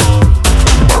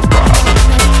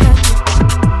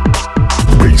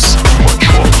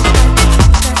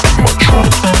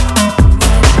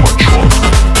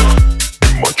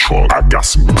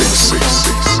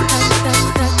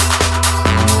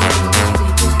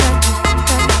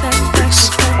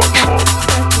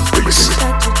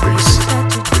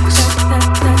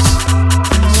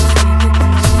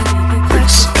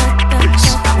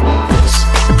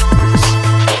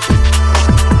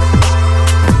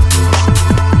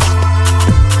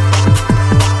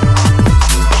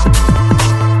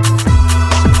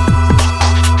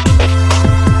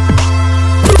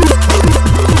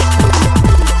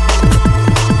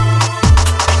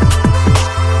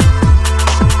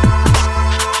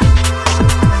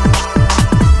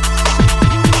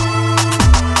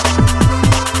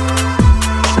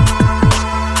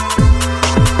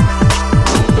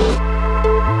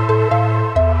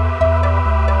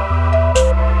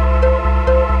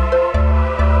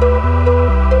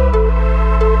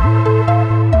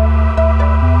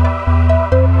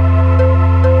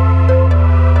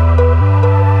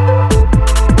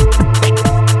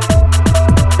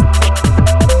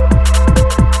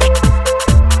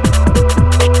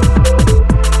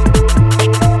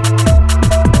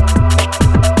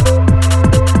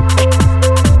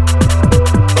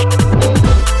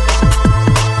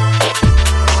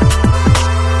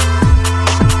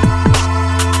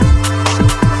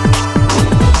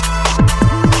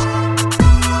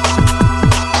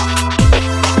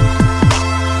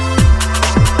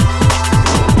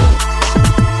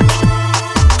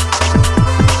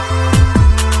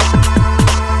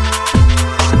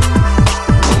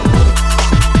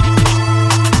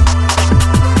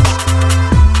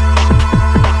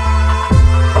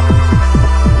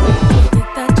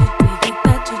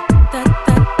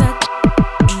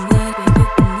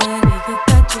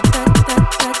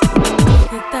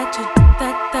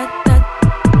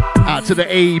 to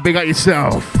the E, big up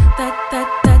yourself.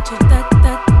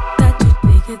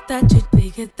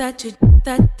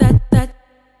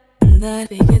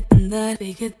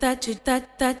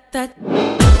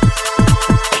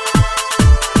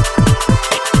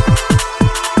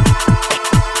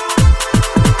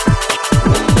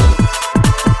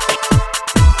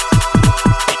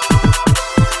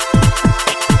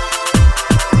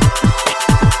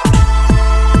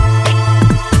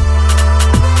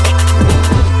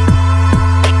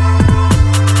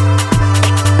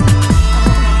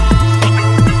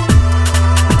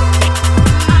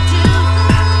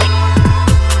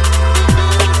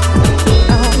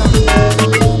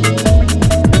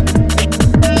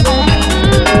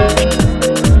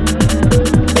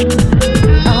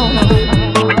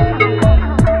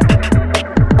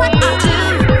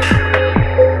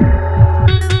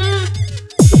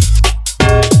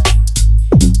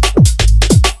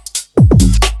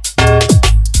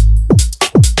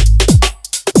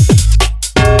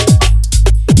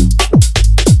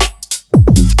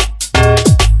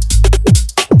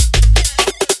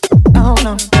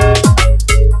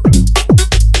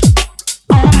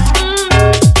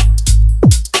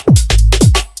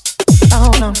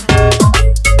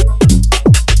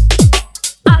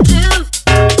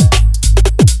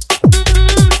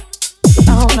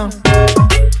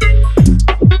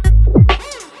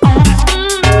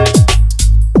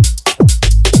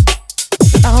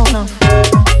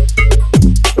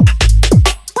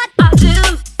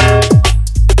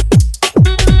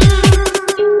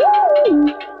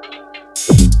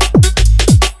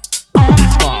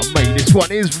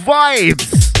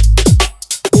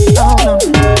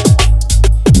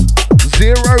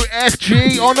 Zero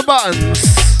FG on the buttons.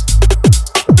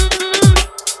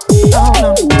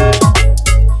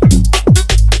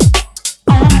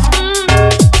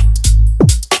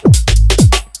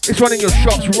 It's running your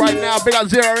shots right now. Big up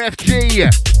Zero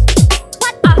FG.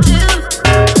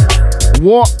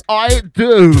 What I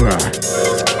do.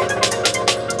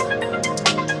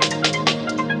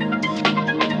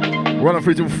 Running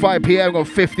through till 5 PM. Got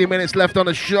 50 minutes left on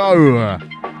the show.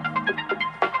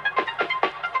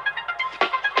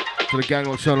 So the gang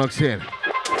looks in.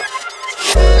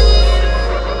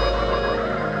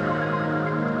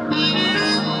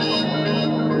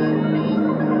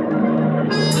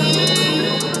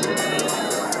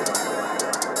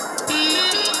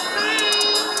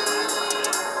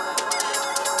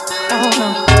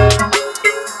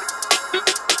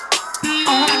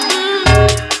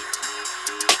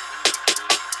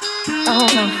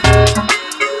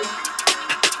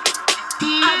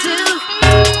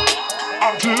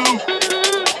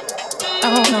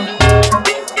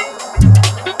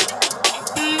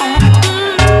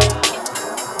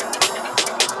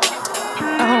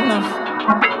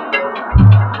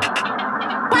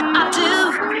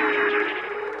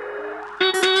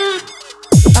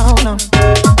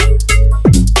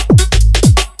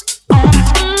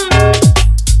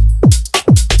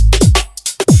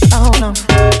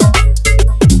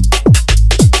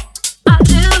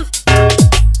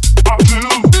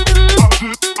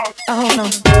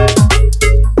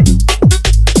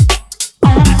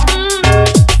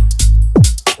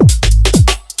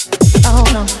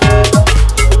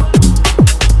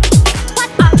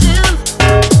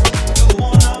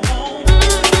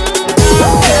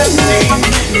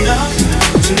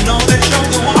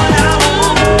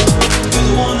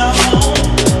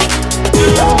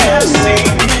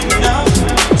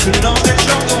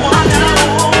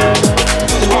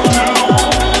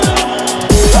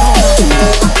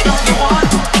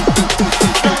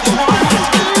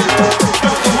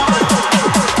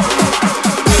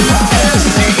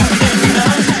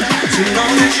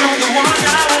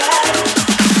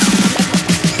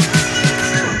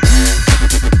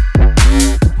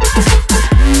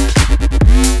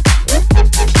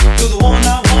 You're the one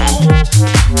I want.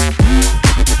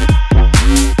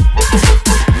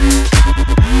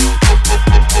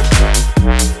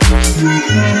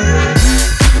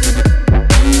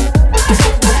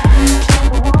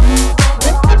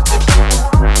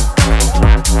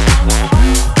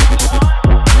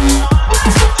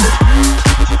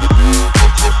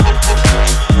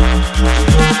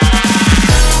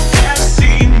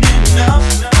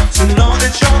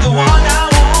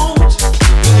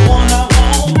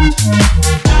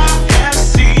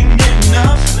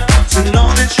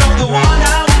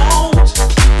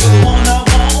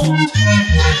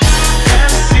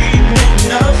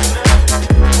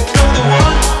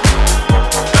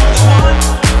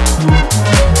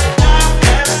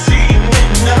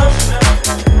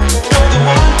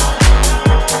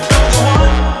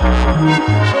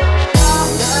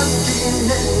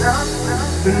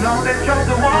 know that you're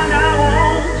the one I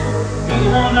want. You're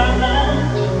the one I want.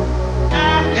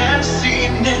 I have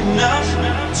seen enough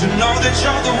to know that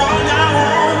you're the one I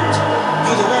want.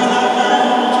 You're the one I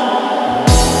want.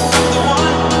 You're the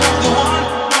one, you're the one,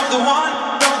 you're the one,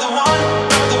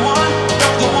 you're the one,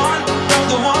 you're the one, you're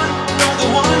the one, you're the one,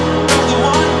 you're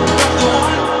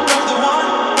the one,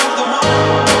 you're the one, you're the one, you're the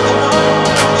one, you're the one, you're the one,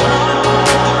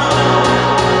 you're the one.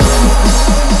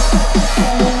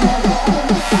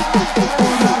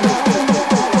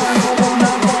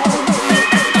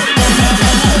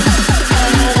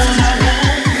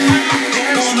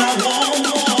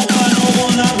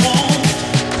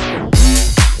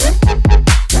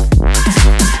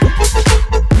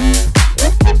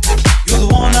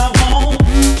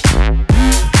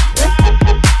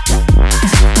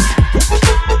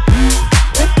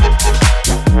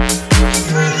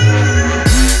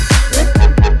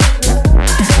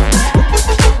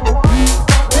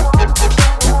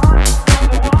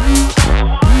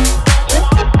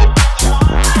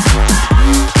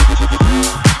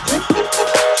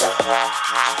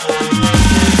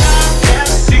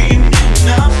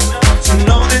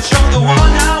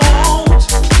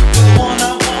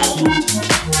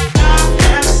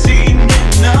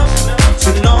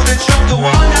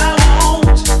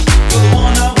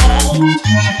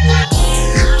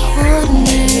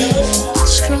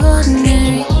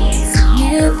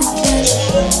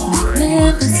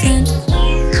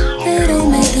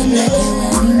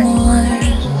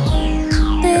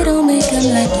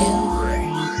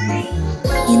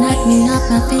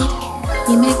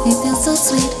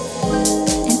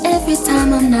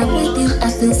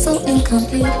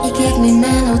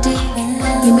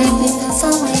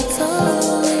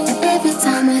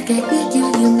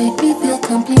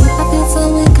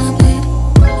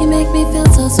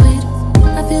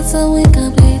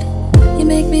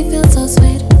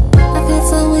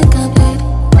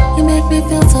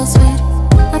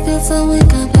 I feel so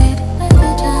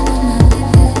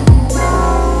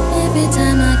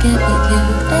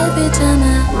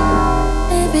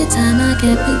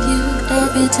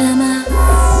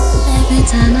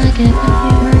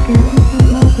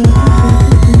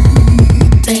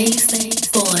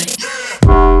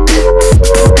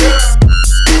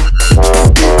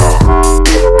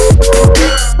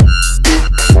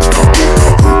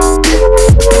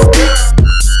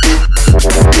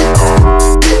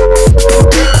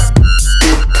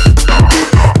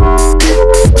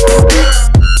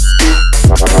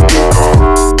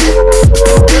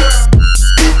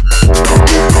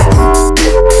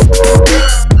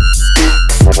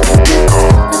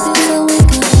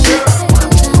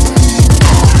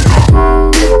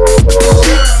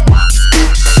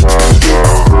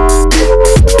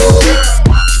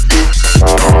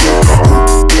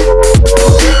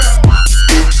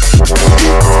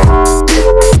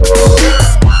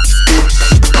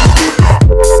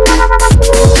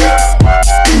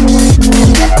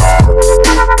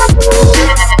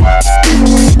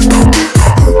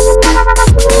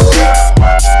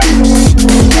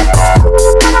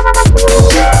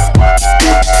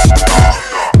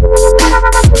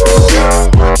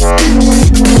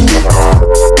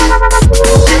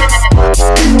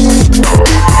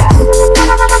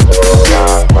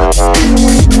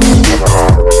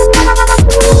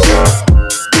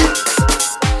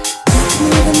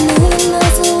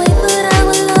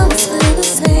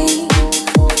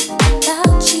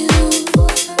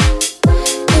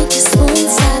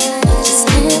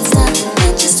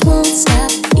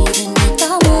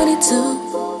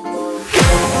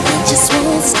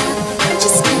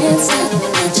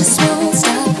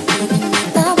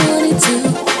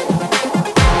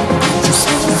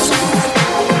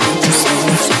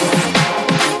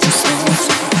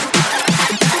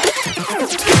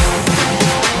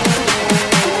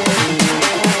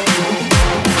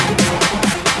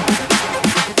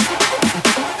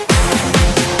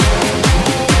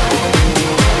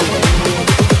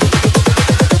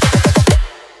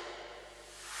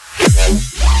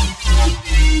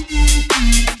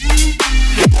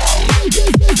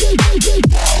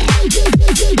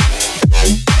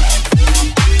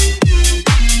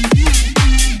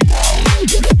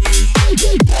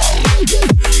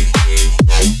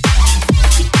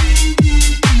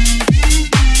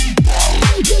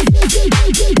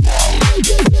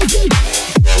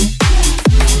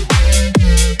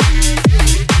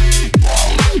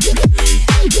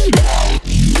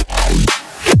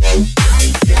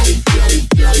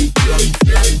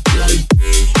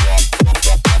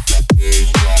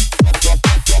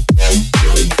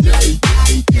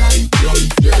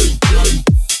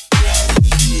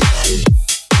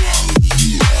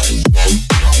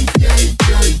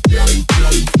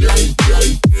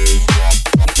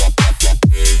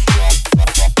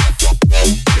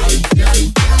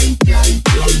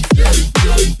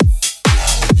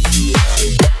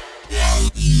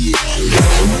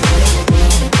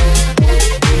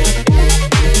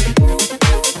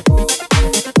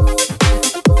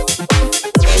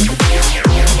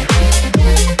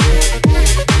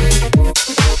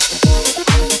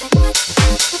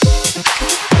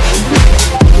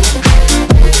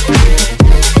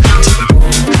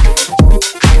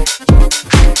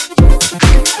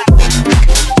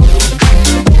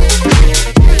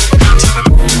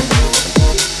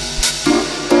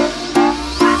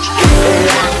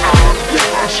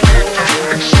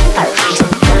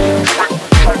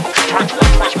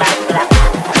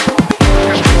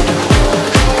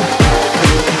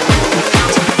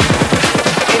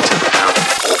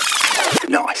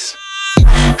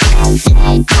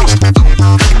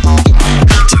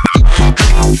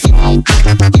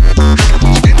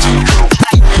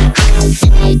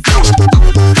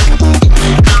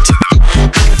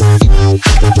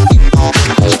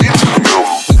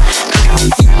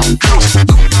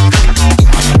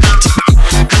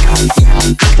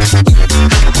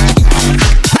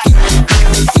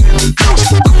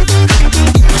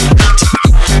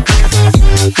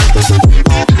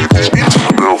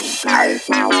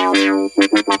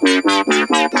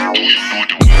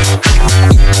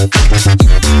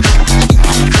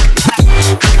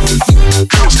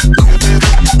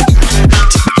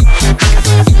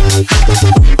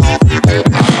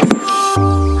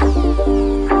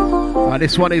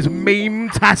This one is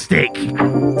meme-tastic.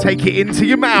 Take it into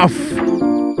your mouth.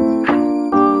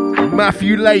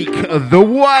 Matthew Lake, The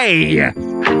Way.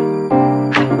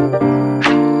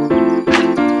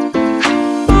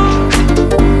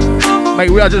 Mate,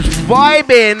 we are just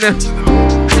vibing,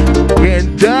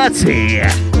 getting dirty.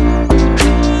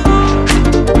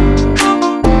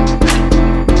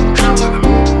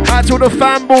 Out to the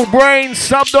fanball brain,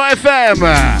 sub.fm.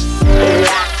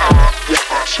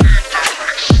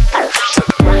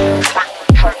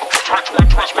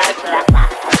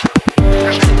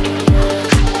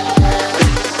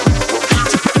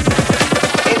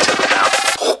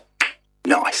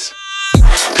 Nice.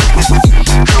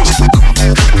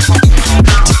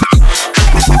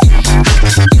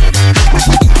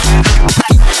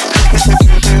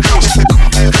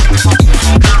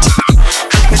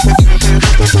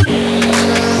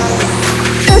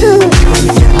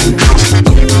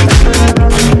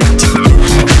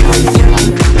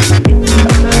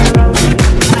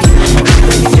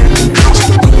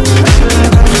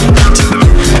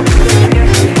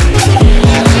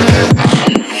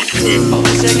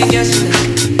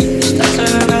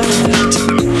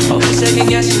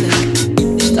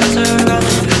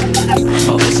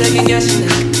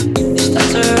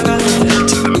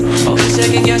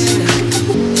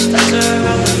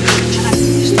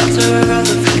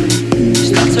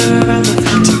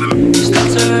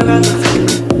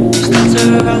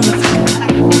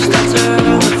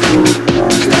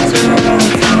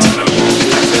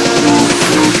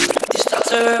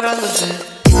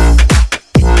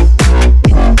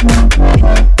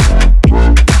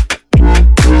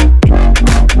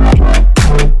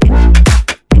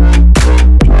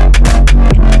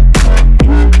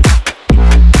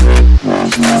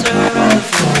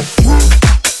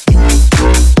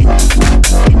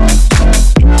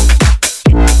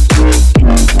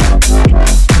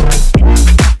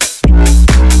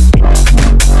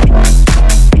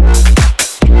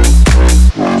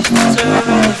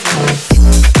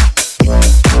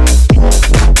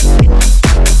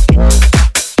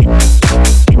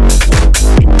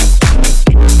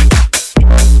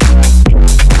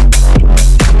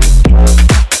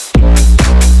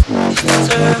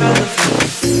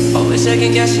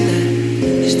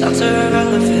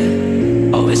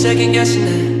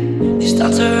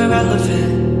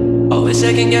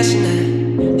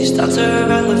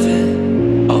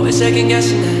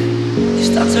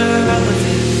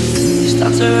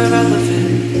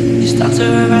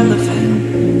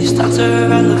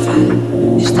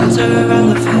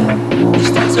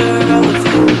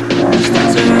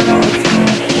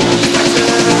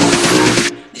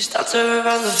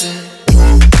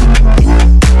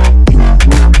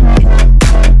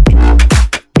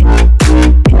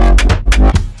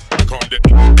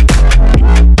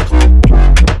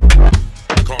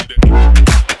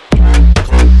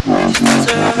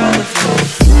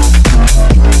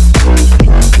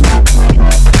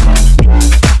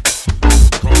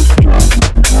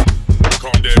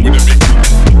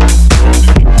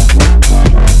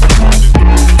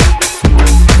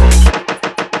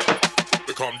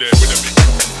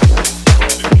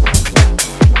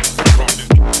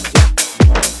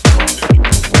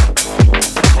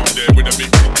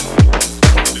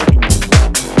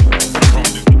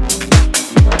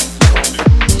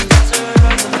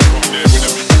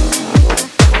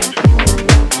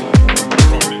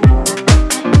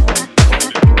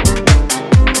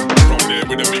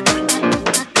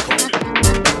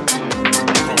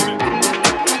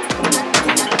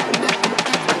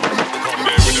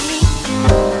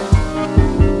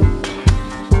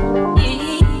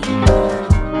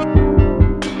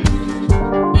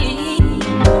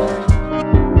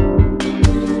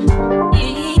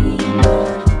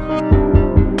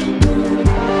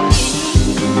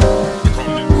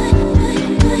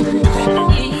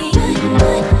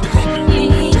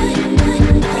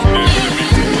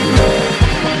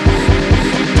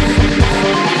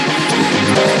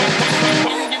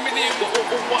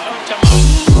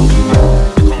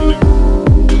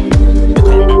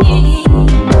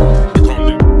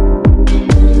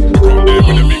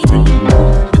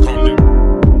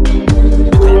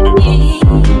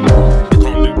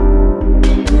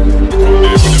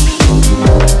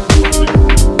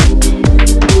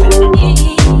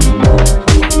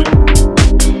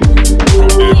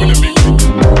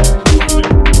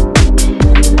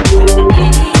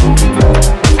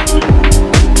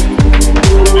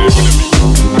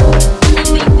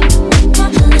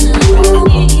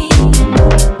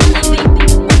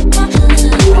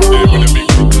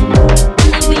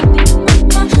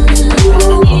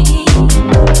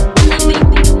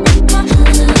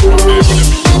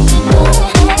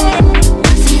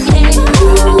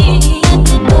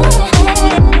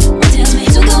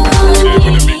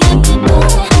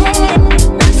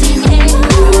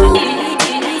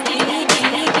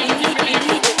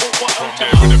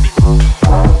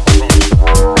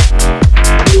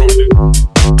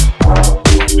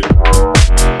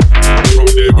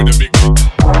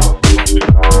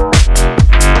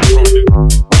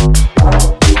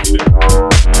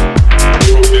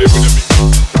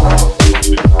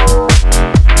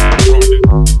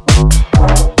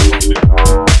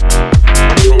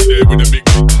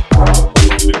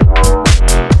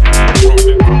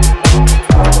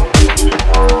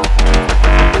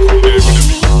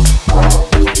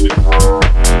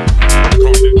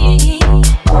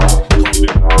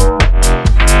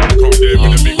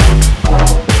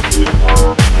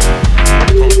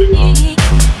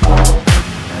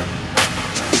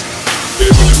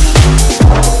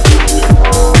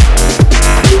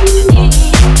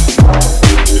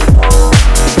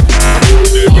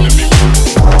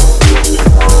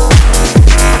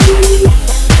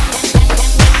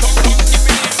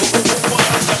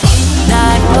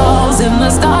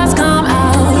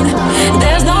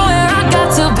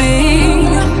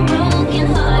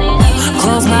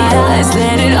 eyes,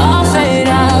 let it all fade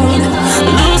out.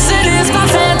 Lucid is my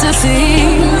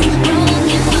fantasy.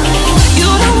 You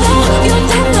don't know, you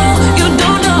don't know, you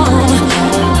don't know.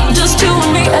 Just you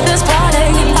and me at this party.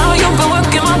 How you've been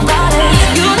working my body.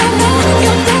 You don't know,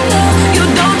 you don't know, you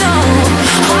don't know.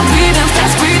 Heart beating,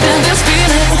 fast breathing, this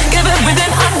feeling. Give everything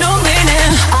I know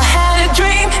meaning. I had a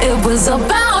dream, it was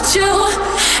about you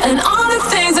and all the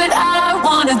things that I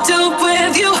wanna do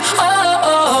with you.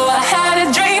 Oh, I had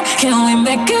a dream, can we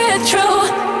make it true?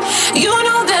 You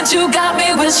know that you got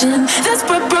me wishing this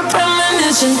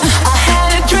premonition. I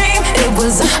had a dream, it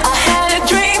was, I had a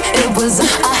dream, it was,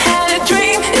 I had a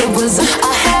dream, it was,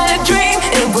 I had a dream,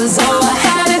 it was, oh, I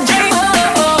had a dream,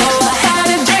 oh, I had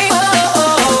a dream, oh,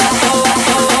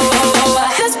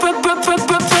 this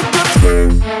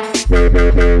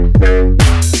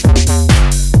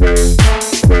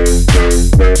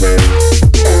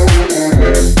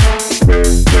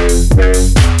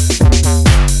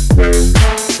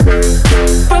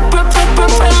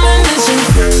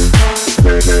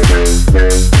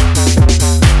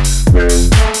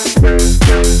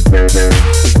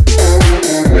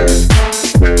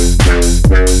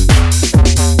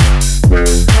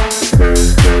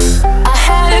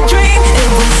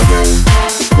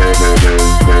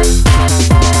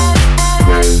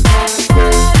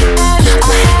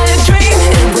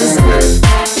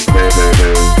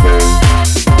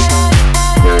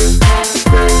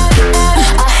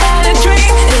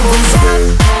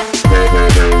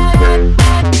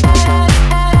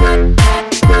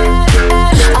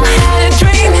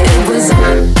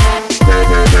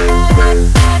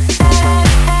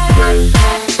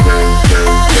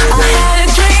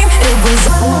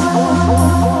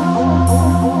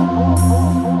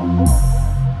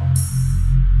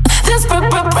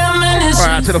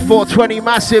To the 420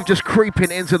 massive, just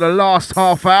creeping into the last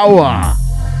half hour.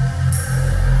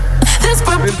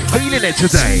 Been feeling it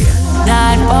today.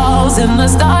 Night falls and the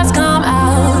stars come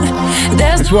out.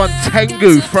 This one,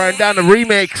 Tengu, throwing down the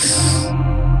remix.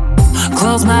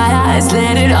 Close my eyes,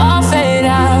 let it all fade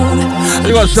out.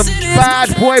 We got some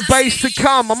bad boy bass to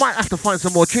come. I might have to find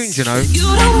some more tunes, you know. You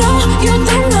don't know, you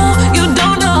don't know, you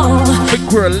don't know. I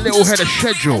think we're a little ahead of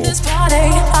schedule.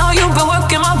 How you been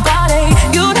working my body?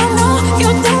 You don't know,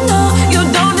 you don't know, you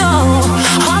don't know.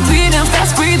 Heart beating,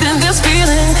 fast breathing, this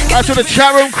feeling. Out to the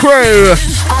chat room crew.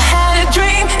 I had a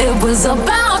dream, it was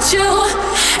about you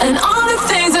and all the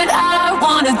things that I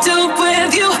wanna do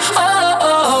with you.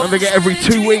 Oh, and they get every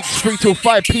 2 weeks, 3 till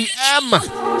 5 p.m.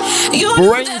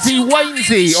 BrainZ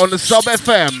Waynesy on the Sub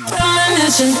FM.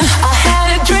 I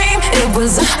had a dream, it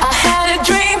was, I had a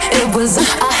dream, it was,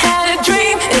 I had a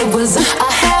dream, it was,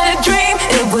 I had a dream,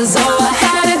 it was, oh, I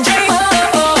had a dream, oh,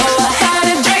 I had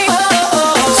a dream,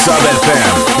 oh. Sub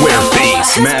FM, where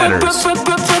bass matters.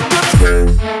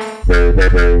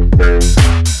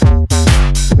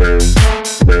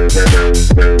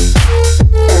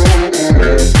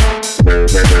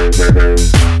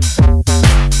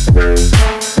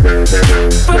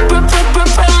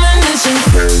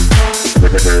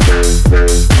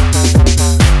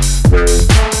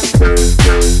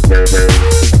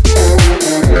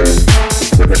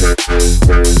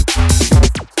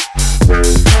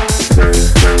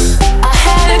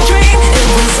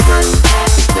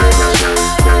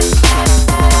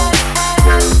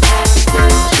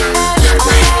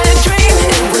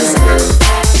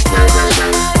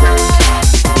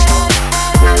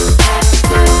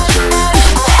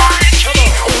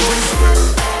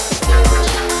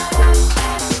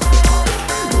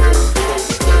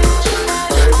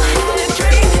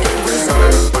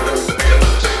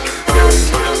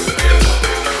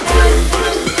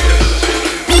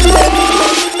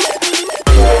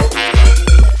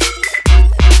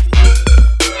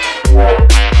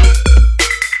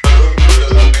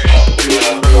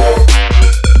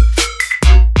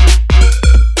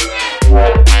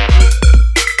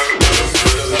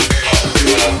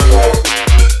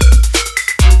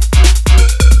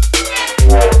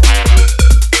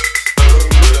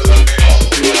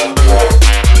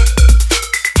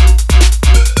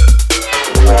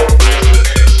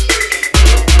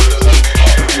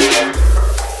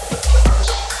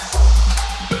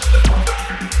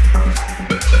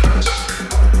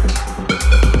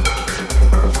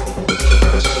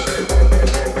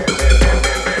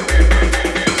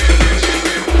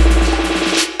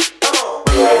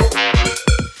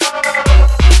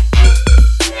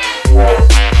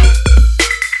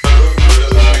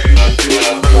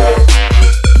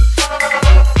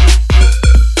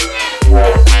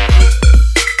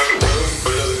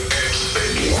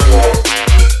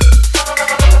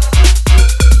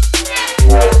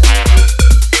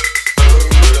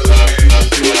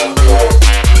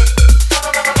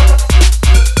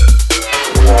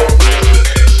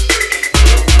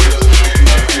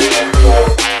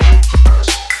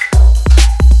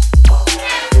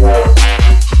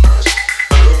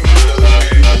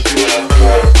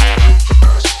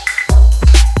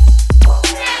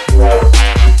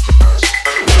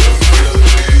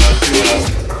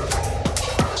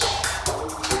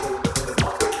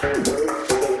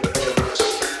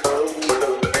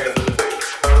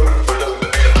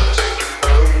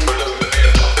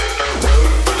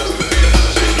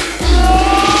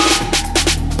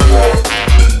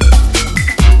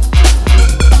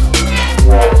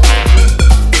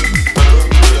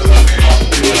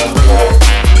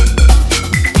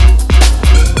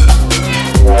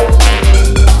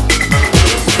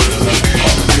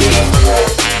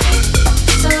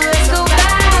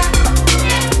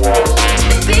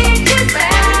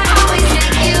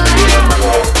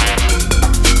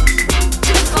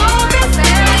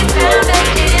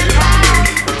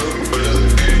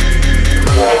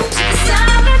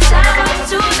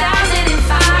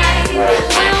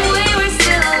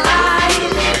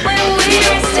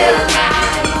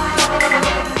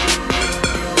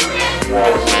 So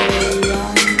let's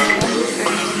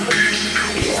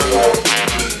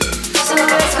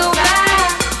go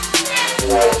back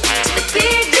to the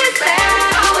pictures where I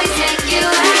always make you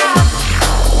laugh.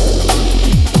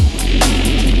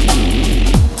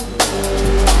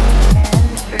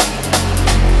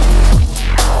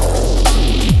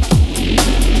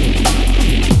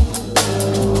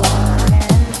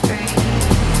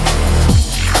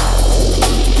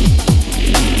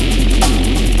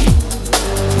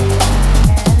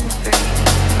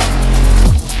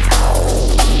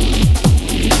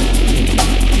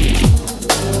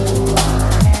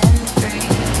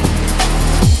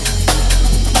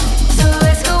 So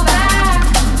let's go back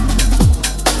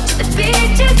to the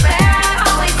pictures where I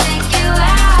always make you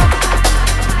laugh.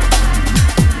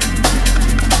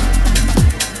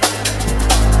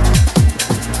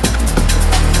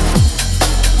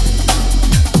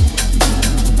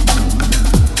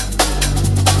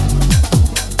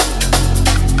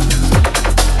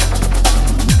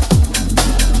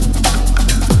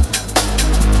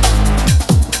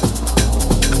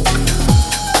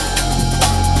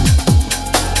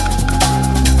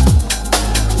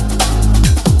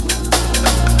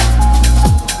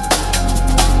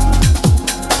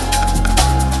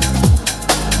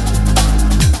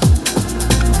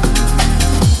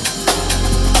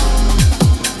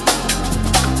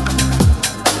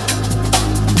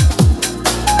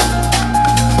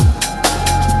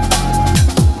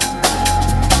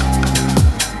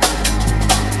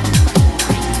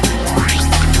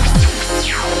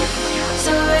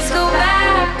 So let's go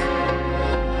back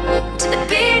to the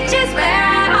pictures where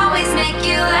I always make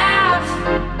you laugh.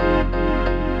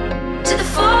 To the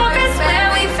forest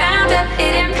where we found a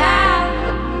hidden path.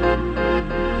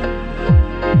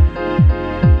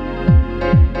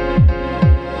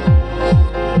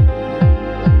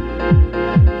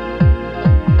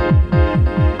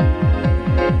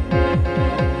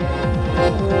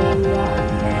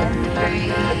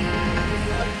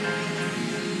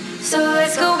 So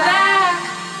let's go back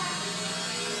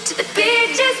to the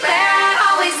pictures where I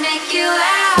always make you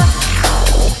laugh.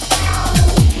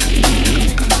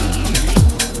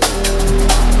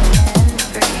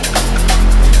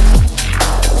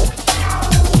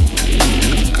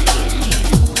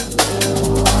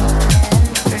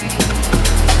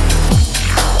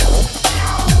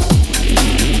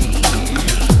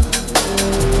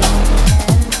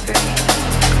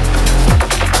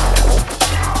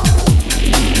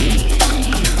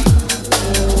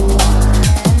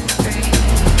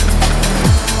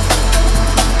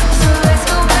 So let's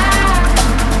go back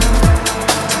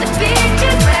to the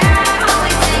pictures where I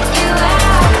always make you laugh.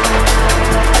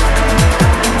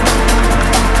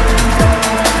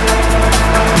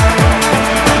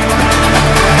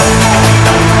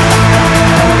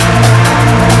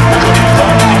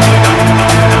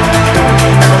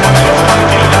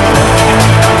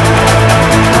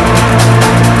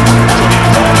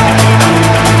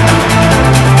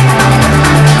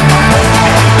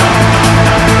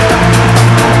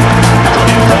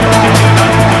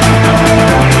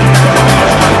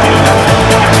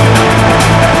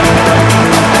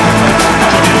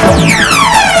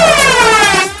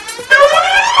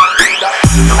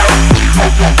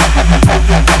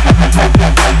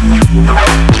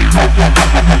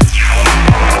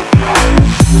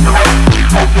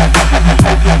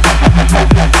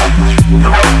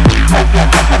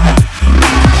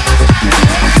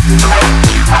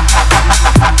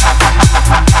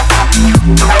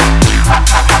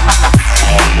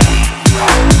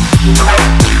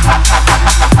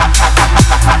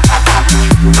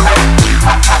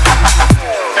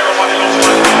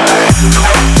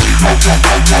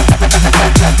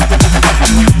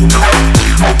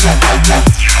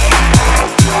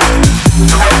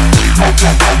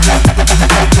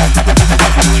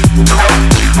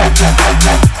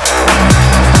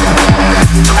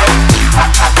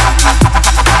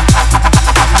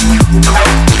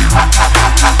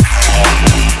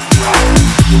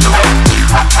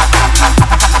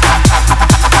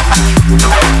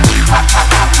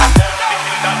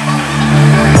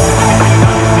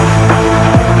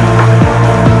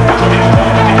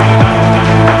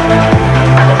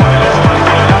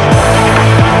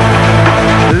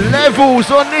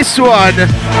 Levels on this one.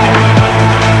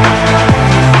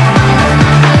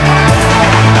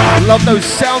 Love those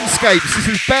soundscapes. This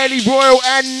is Barely Royal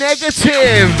and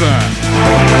Negative.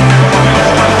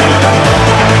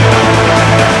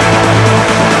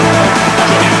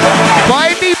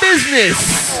 Buy me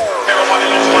business.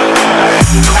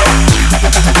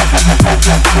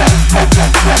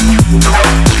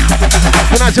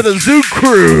 Going out to the Zoo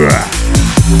crew.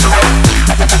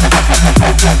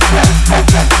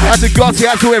 That's a Gotti,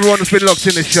 out to everyone that's been locked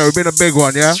in this show. Been a big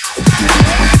one, yeah?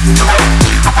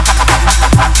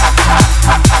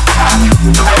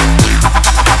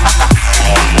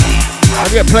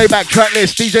 And yeah, playback track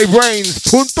list,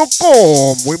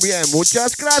 DJBrainZ.com. Muy bien,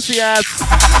 muchas gracias.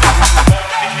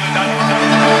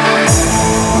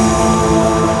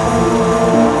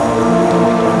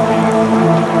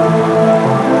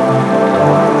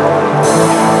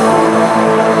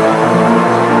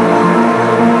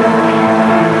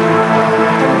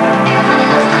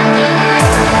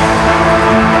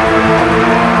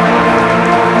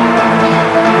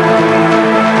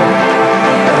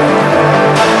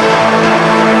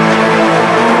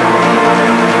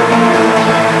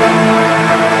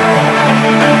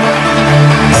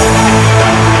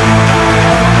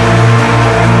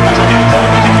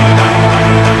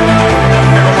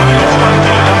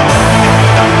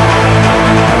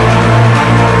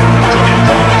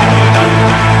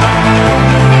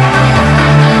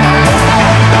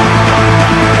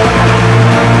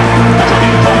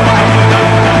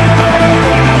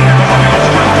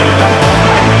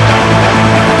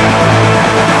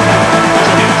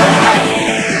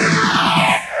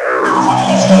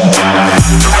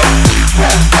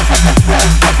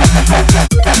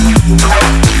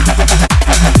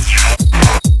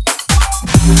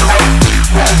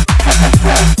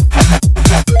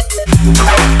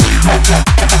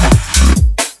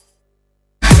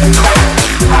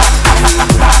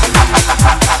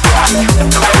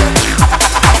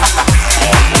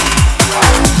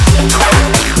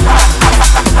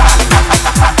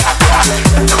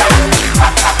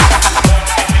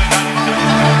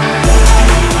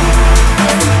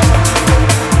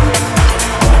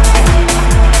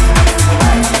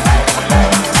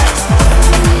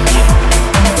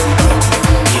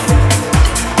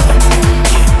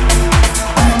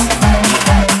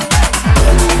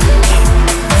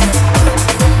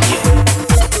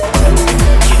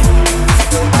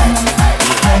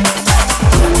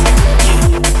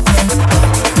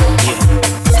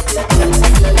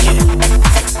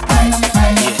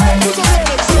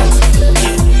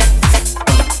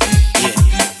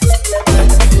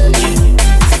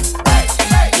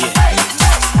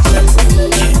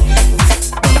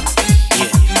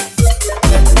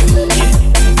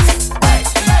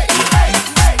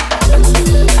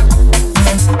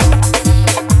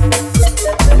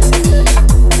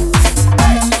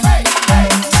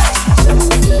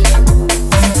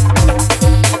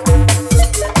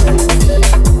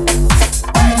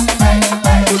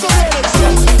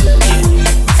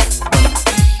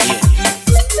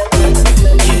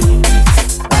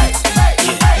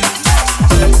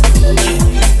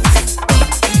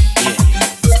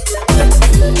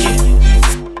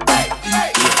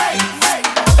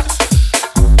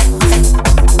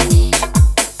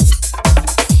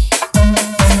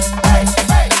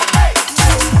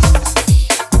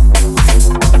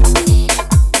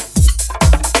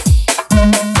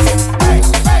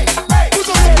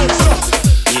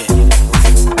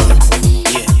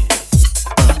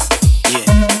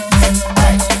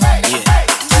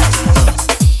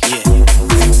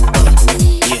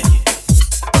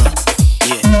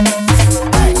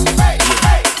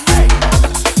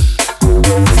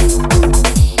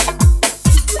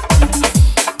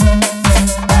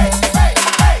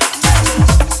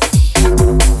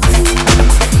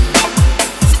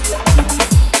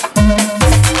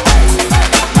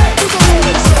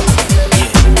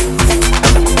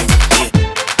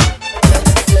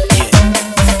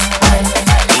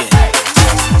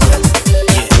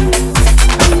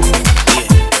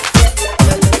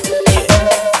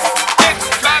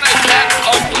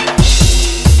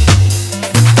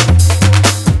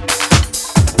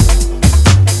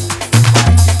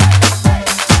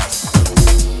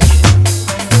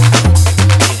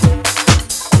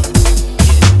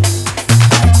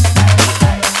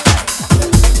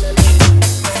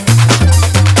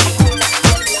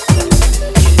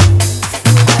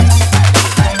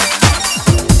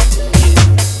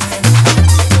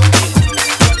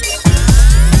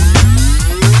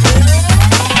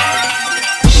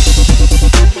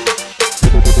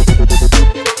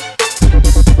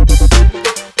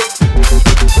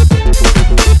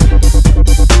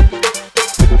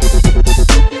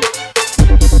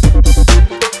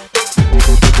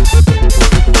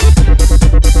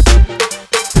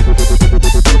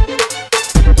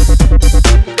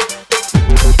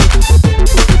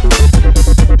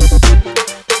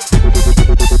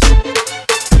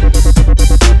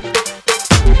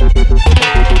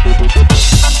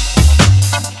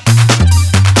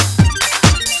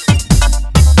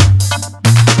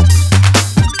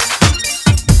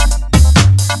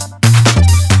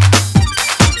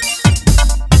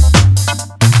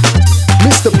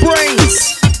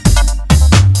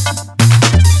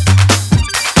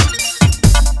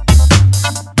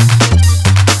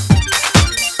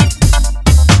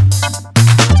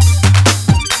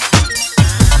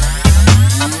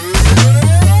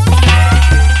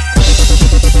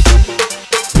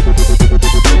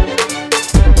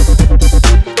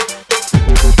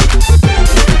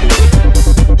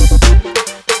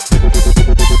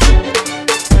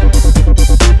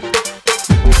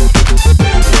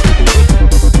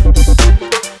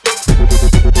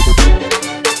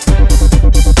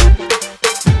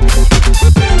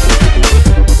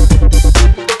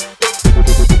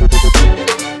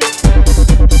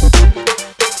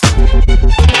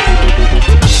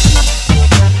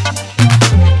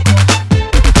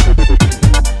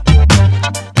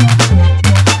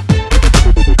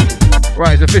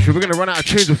 going to run out of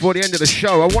tunes before the end of the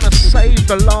show. I want to save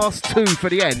the last two for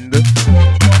the end.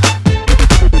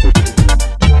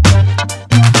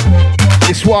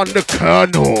 This one, the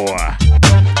Colonel.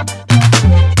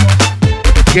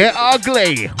 Get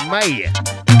ugly, mate.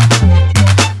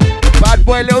 Bad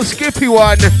boy, little Skippy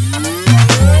one. Get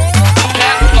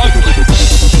ugly.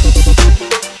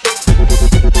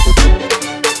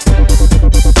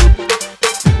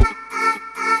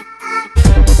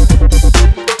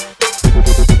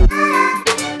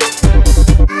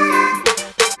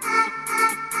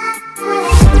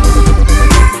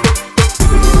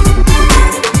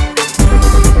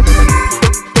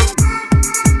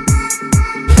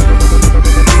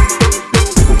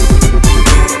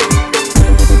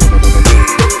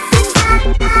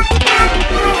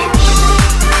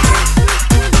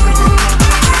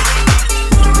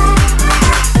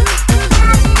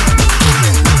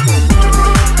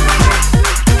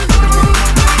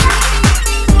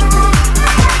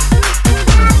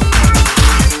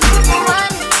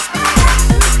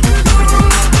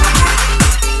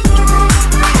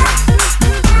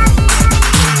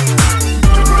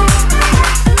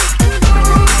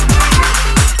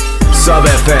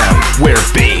 Where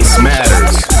bass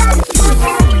matters.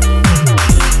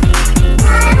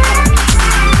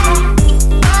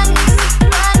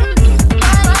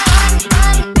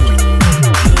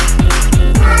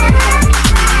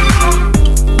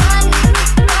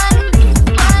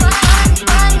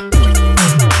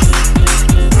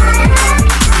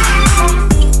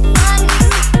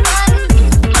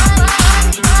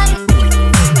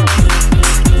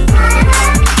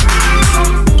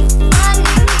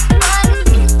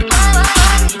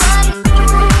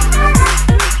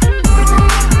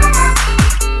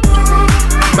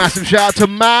 Massive shout out to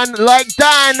Man Like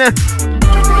Dan.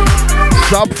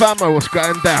 Sub Famo, what's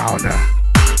going down?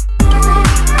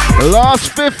 Last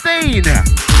 15.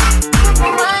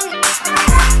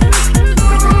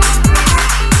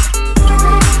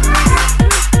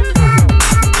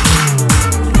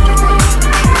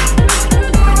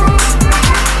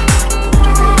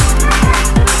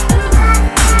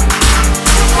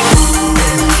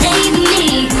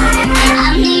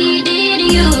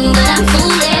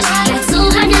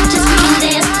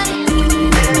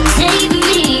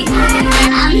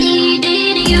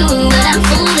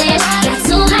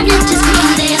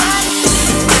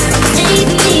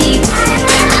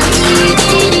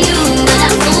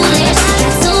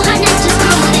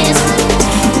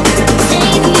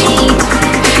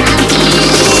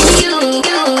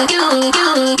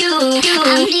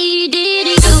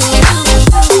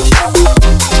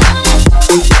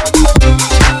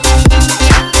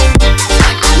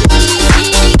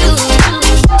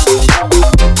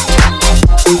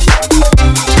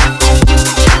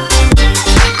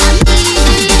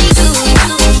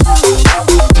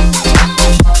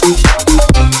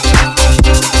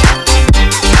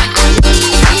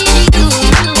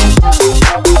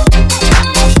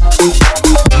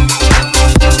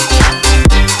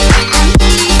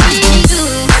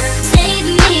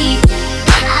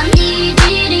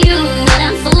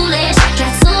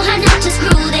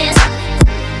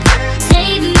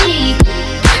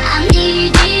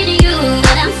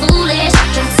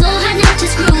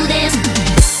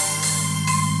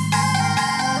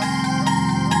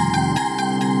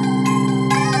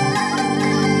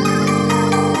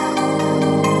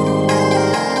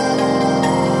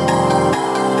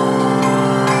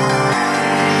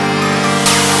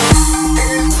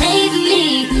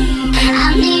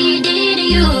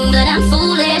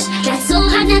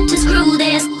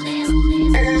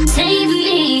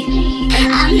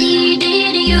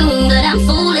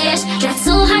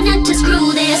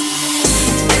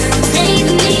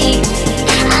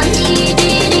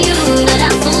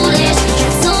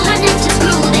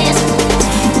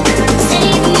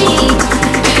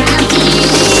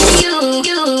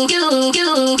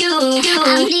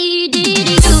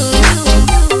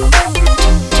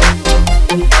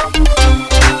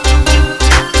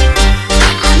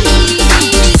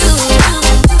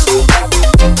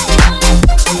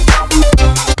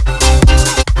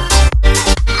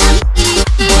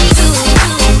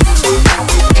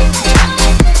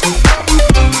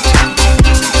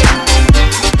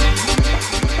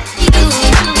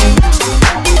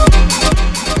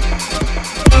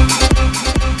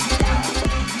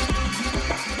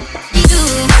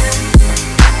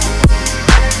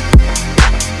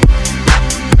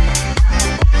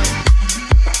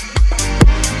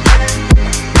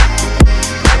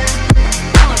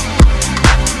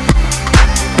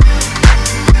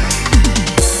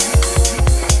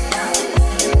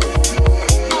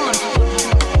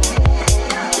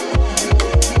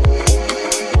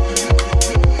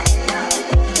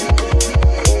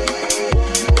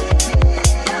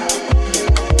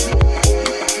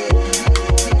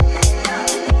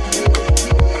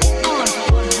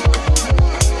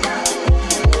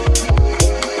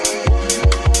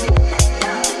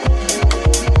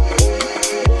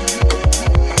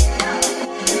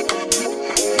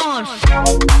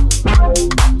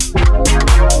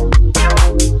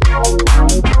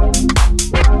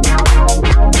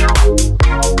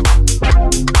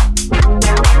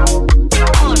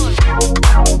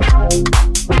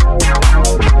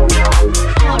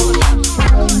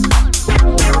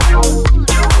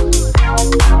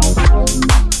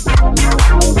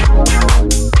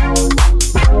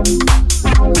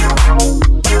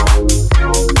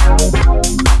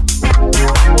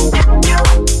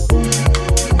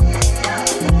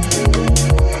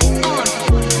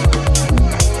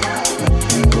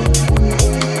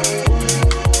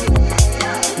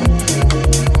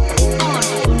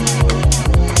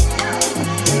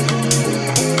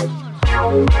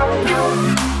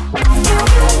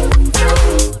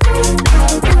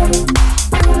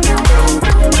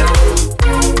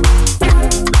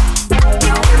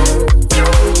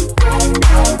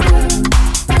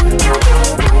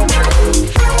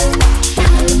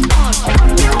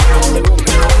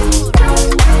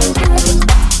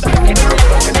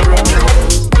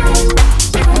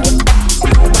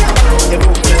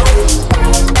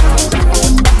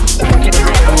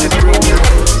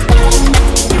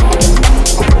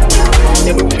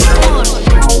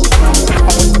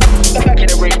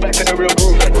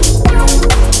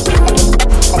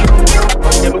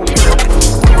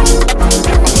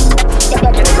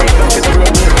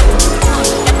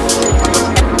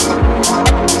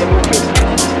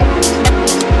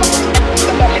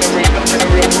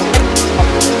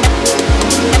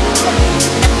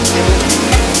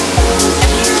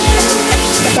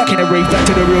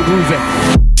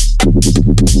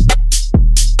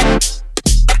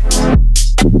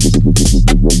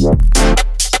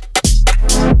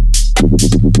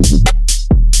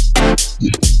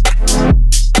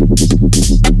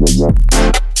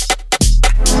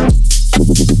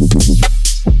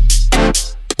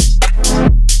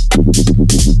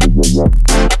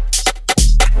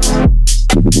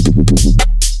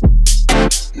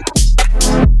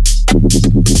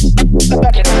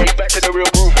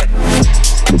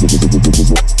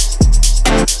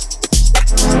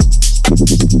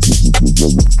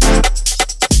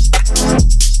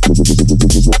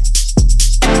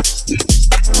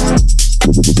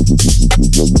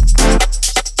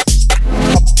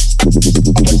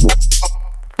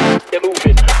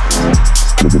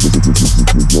 We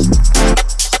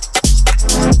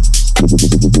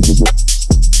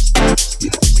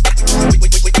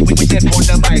dip on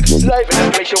the mic, live in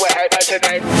the place, you were hyper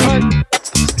tonight.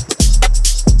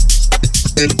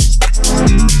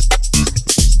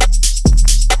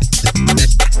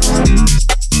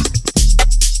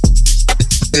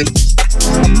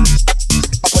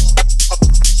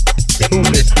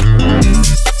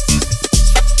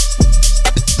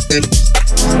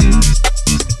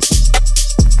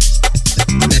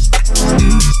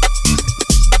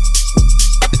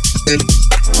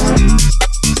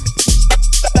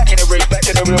 Back in the race, back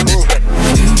to the real movement.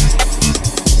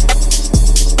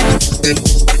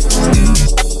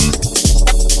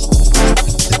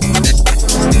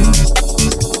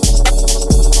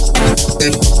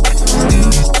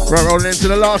 Right, rolling into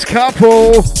the last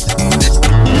couple.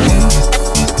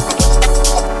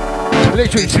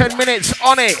 Literally 10 minutes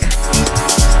on it.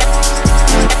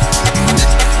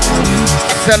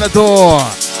 Celador.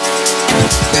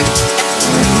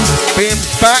 Being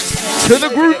back to the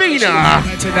Groovina.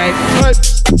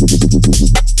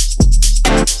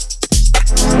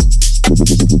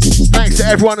 Thanks to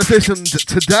everyone that's listened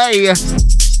today.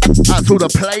 That's all the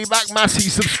Playback Massey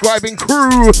subscribing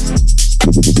crew.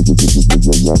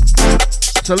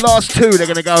 So last two, they're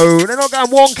not going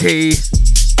wonky.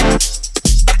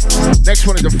 Next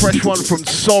one is a fresh one from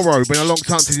Sorrow. Been a long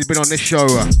time since he's been on this show.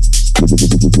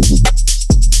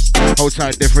 Hold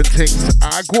tight, different things.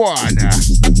 Aguana.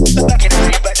 Back in the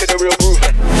race, back to the real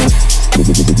movement.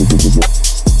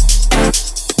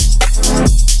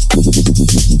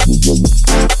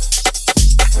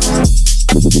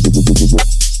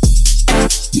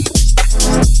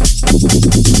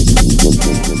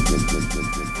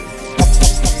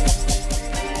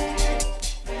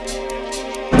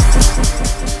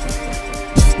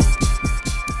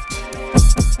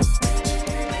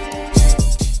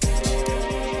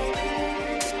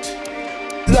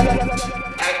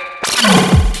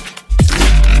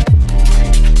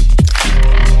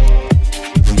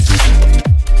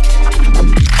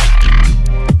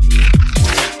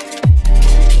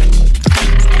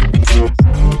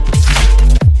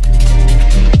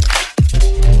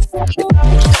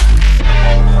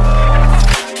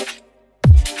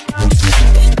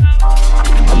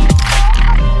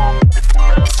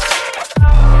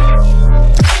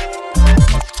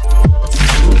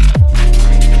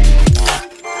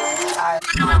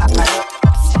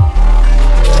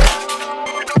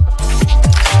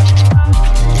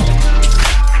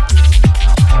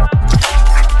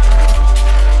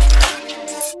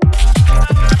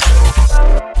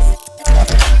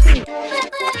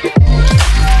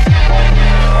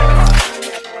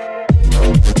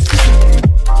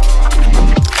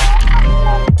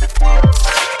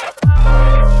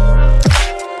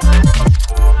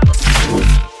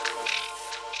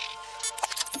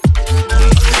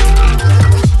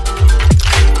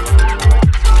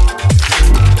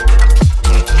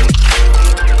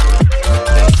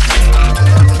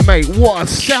 What a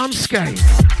soundscape.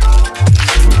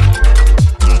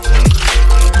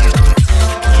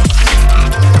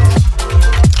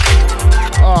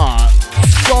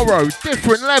 Sorrow,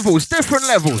 different levels.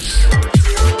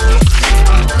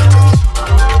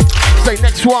 Say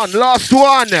next one, last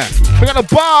one. We got a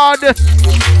bard.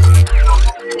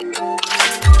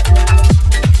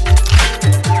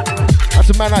 That's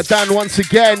a man like Dan once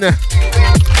again.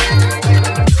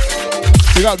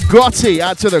 We got Gotti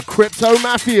out to the Crypto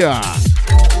Mafia.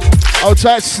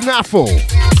 Outside Snaffle.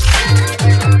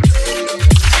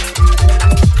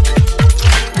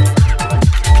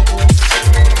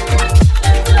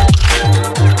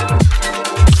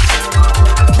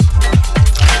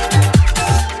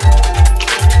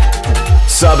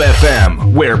 Sub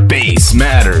FM, where bass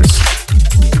matters.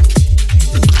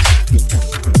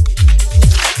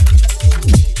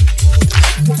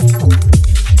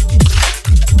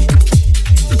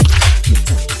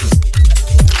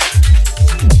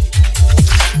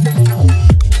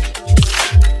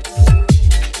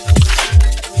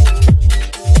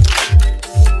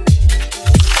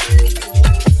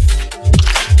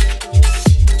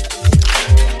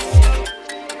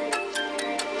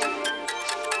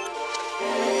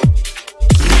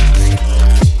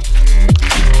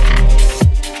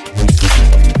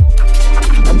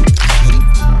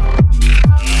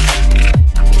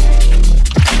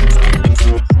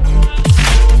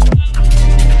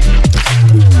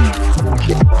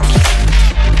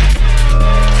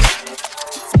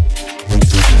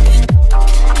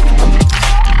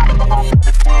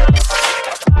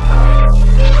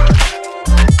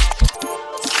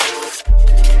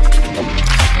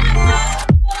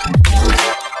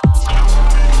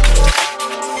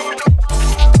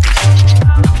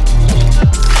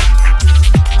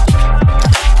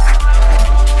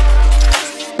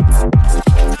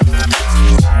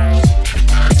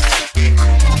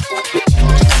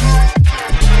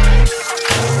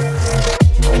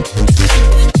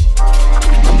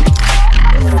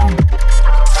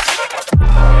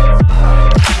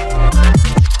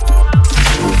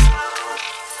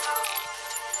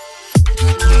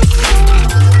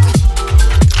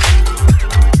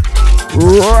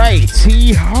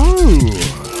 Righty-ho.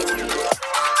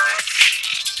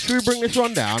 Should we bring this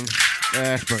one down?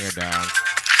 Let's bring it down.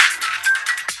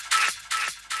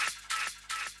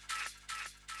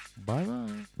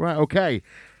 Bye-bye. Right, okay.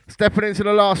 Stepping into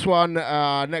the last one.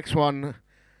 Next one.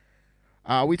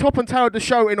 We top and tailed the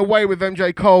show in a way with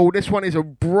MJ Cole. This one is a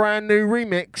brand new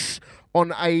remix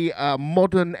on a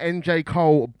modern MJ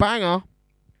Cole banger.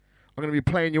 I'm going to be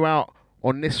playing you out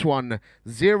on this one.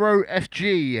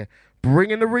 0FG,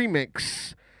 bringing the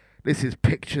remix. This is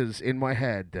Pictures in My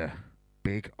Head.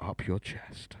 Big up your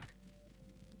chest.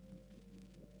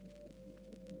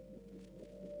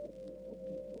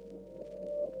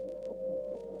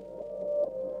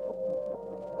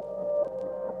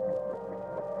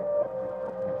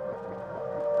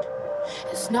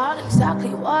 It's not exactly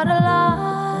what I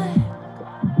like.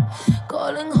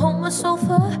 Calling home a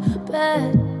sofa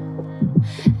bed,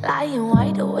 lying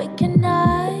wide awake at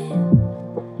night,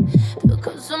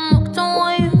 because I'm hooked on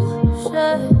what you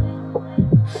said.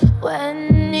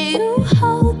 When you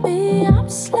hold me, I'm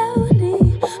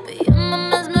slowly being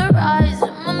mesmerized,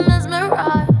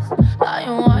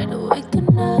 lying wide awake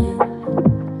at night,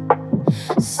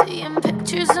 seeing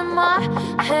pictures in my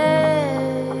head.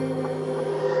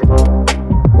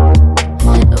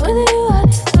 With you, I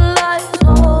live the life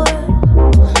on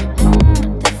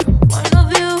different point of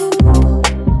view.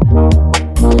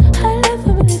 I live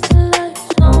beneath the lights,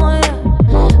 oh yeah.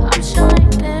 I'm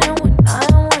shining when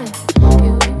I'm with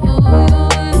you.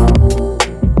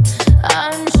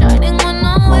 I'm shining when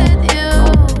I'm with you.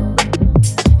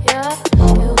 Yeah,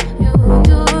 you.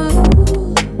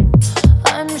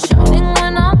 I'm shining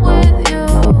when I'm with you.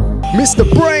 Mr.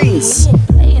 BrainZ.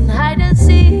 Playing hide and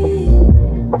seek.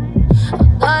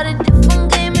 Got a different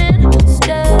game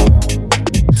instead.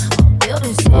 I'm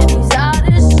building cities out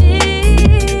of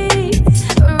sheets,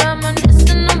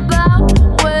 reminiscing about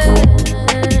when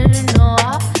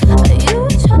you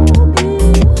told me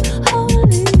you're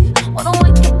holy. Wanna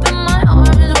wake up in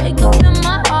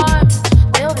my arms,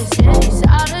 building cities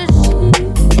out of sheets.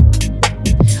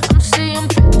 I'm seeing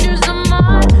pictures in my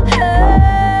head.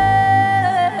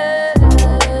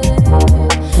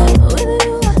 With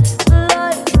you, I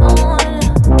live on.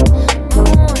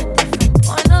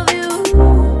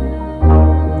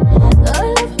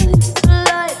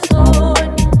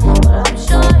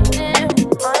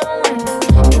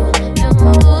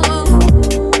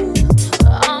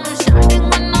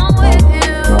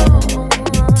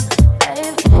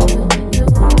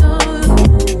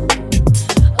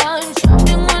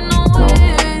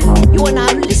 You are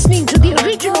now listening to the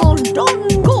original Don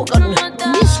Gorgon,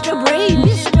 Mr. Brain,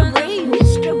 Mr. Brain,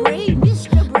 Mr. Brain,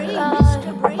 Mr. Brain,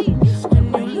 Mr. Brain, Mr.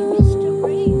 Brain, Mr.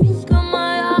 Brain, Mr. Look at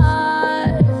my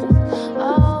eyes,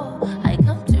 oh, I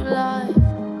come to life.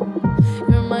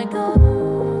 You're my gold,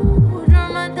 you're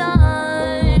my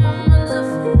diamonds, I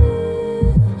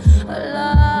feel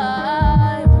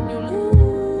alive when you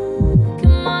look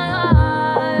in my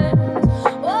eyes.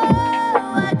 Oh,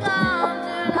 I come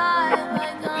to life, I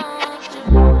come to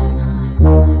life.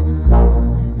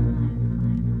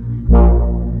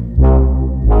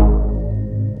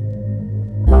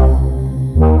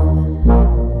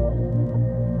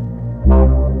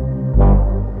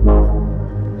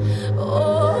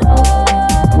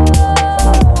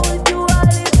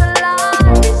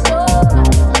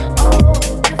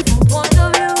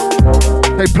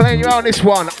 They playing you out on this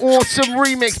one. Awesome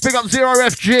remix. Big up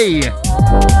 0FG.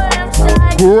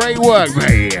 Great work,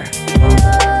 mate.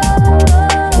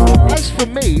 As for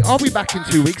me, I'll be back in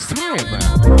 2 weeks' time.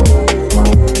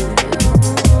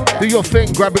 Do your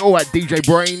thing. Grab it all at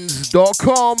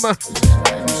djbrainz.com.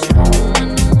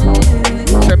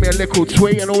 Send me a little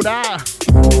tweet and all that.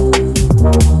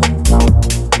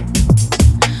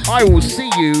 I will see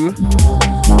you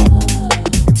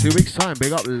in 2 weeks' time.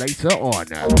 Big up later on.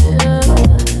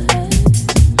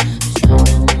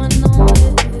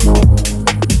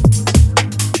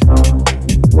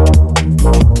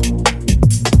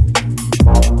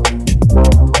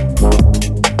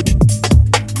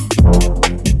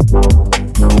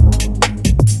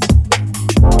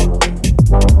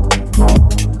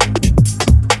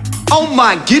 Oh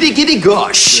my giddy giddy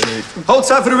gosh. Hold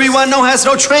tight for the rewind, no has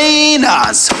no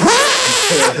trainers.